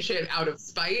finish it out of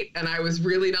spite, and I was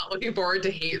really not looking forward to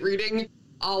hate reading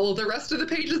all of the rest of the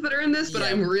pages that are in this, but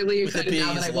I'm really excited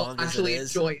now that I will actually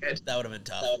enjoy it. That would have been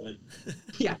tough.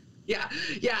 Yeah,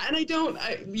 and I don't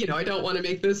want to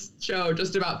make this show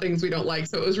just about things we don't like,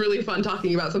 so it was really fun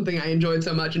talking about something I enjoyed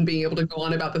so much and being able to go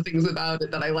on about the things about it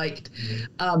that I liked.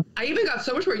 I even got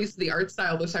so much more used to the art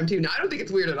style this time, too. Now, I don't think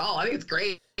it's weird at all. I think it's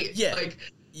great. Yeah. Like,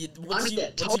 once you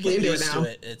get used to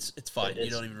it, it's fine.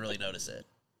 You don't even really notice it.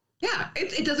 Yeah,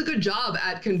 it does a good job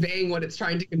at conveying what it's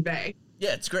trying to convey.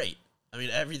 Yeah, it's great. I mean,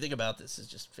 everything about this is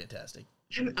just fantastic.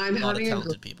 I'm having a lot of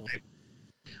talented people.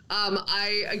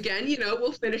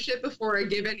 We'll finish it before I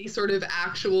give any sort of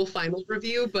actual final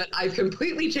review, but I've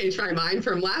completely changed my mind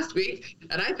from last week,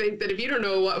 and I think that if you don't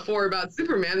know what for about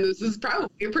Superman, this is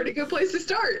probably a pretty good place to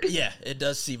start. Yeah, it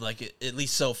does seem like it, at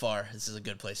least so far, this is a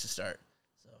good place to start.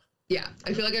 So yeah,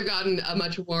 I feel like I've gotten a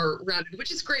much more rounded,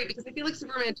 which is great, because I feel like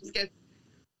Superman just gets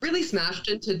really smashed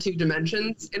into two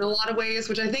dimensions in a lot of ways,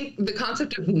 which I think the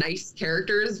concept of nice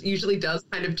characters usually does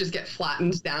kind of just get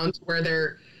flattened down to where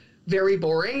they're very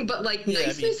boring, but like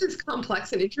niceness is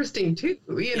complex and interesting too,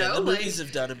 the movies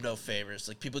have done him no favors.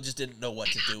 Like, people just didn't know what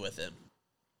to do with him.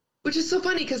 Which is so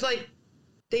funny, because like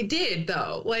they did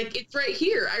though. Like, it's right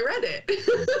here. I read it.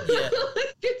 Yeah.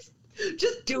 Like, it's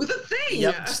just do the thing.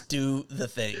 Yep, just do the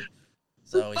thing.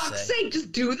 For fuck's sake,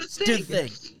 just do the thing. Do the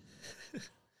thing.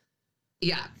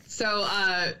 Yeah. So,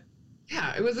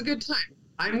 yeah, it was a good time.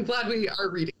 I'm glad we are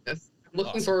reading this. I'm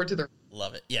looking forward to the...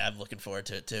 Love it. Yeah, I'm looking forward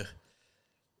to it, too.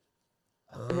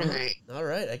 All right. All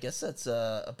right. I guess that's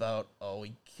about all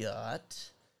we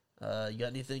got. You got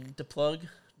anything to plug?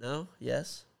 No?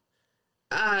 Yes?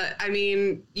 I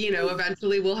mean,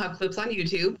 eventually we'll have clips on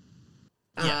YouTube.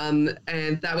 And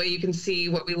that way you can see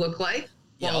what we look like.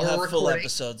 Yeah, I'll have full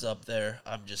episodes up there.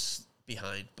 I'm just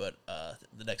behind, but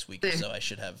the next week or so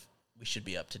we should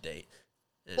be up to date.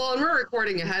 Well, and we're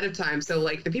recording ahead of time, so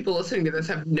like the people listening to this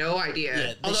have no idea.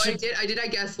 Yeah, although I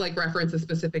guess like reference a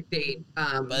specific date.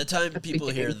 By the time people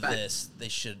hear this, we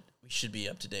should be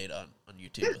up to date on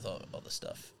YouTube with all the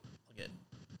stuff. I'll get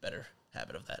a better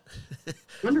habit of that.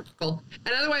 Wonderful.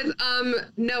 And otherwise,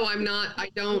 no, I'm not. I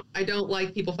don't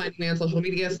like people finding me on social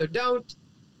media, so don't.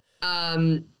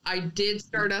 I did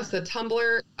start us a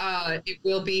Tumblr. It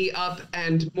will be up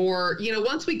and more,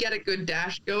 once we get a good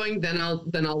dash going, then I'll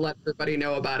let everybody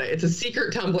know about it. It's a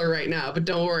secret Tumblr right now, but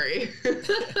don't worry.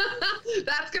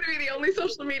 That's going to be the only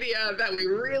social media that we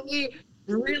really,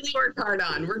 really work hard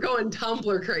on. We're going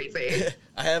Tumblr crazy.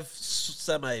 I have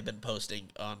been posting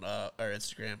on our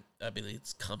Instagram. I believe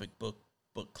it's Comic Book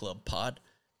Club Pod.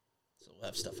 So we'll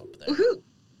have stuff up there. Woohoo!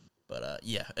 But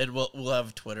yeah, and we'll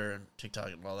have Twitter and TikTok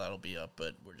and all that'll be up.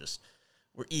 But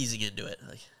we're easing into it.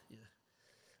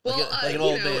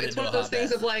 It's one of those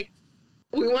things of like,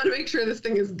 we want to make sure this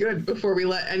thing is good before we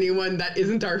let anyone that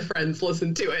isn't our friends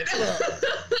listen to it.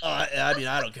 I mean,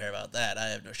 I don't care about that. I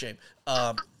have no shame.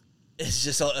 It's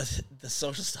just the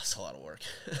social stuff's a lot of work.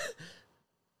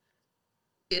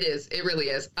 It is. It really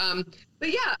is.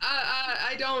 But yeah,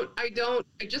 I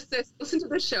just listen to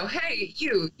this show. Hey,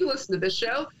 you listen to this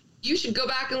show. You should go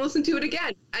back and listen to it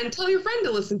again and tell your friend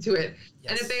to listen to it.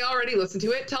 Yes. And if they already listen to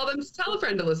it, tell them to tell a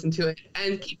friend to listen to it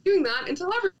and keep doing that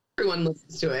until everyone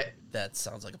listens to it. That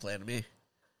sounds like a plan to me.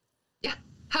 Yeah.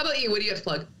 How about you? What do you have to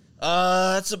plug?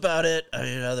 That's about it. I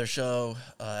mean, another show,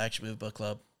 Action Movie Book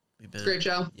Club. Great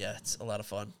show. Yeah, it's a lot of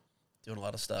fun. Doing a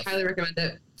lot of stuff. Highly recommend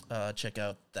it. Check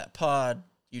out that pod,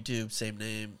 YouTube, same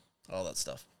name, all that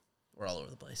stuff. We're all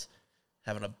over the place.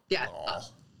 Having a ball.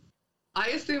 I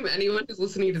assume anyone who's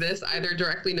listening to this either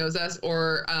directly knows us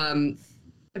or have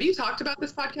you talked about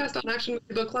this podcast on Action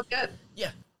Movie Book Club yet?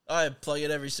 Yeah. I plug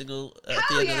it every single Hello,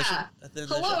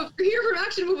 if you're here from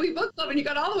Action Movie Book Club and you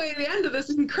got all the way to the end of this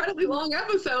incredibly long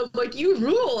episode, like, you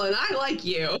rule and I like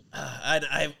you.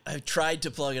 I tried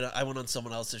to plug it. I went on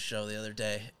someone else's show the other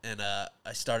day and I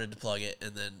started to plug it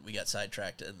and then we got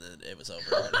sidetracked and then it was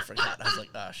over and I forgot. I was like,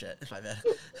 oh shit, my bad.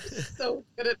 So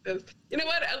good at this. You know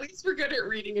what? At least we're good at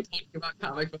reading and talking about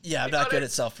comic books. Yeah, I'm not good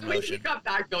at self-promotion. At least we got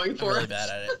that going for us. I'm really bad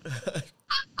at it.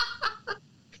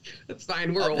 It's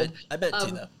fine. We're old. I meant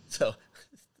to, though. So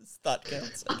this thought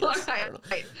counts. All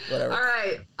right. Whatever. All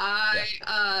right.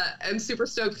 I am super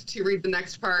stoked to read the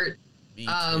next part. Me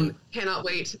too. Cannot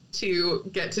wait to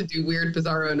get to do weird,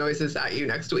 bizarro noises at you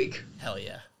next week. Hell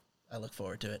yeah. I look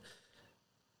forward to it.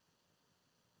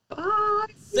 Bye.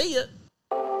 See ya.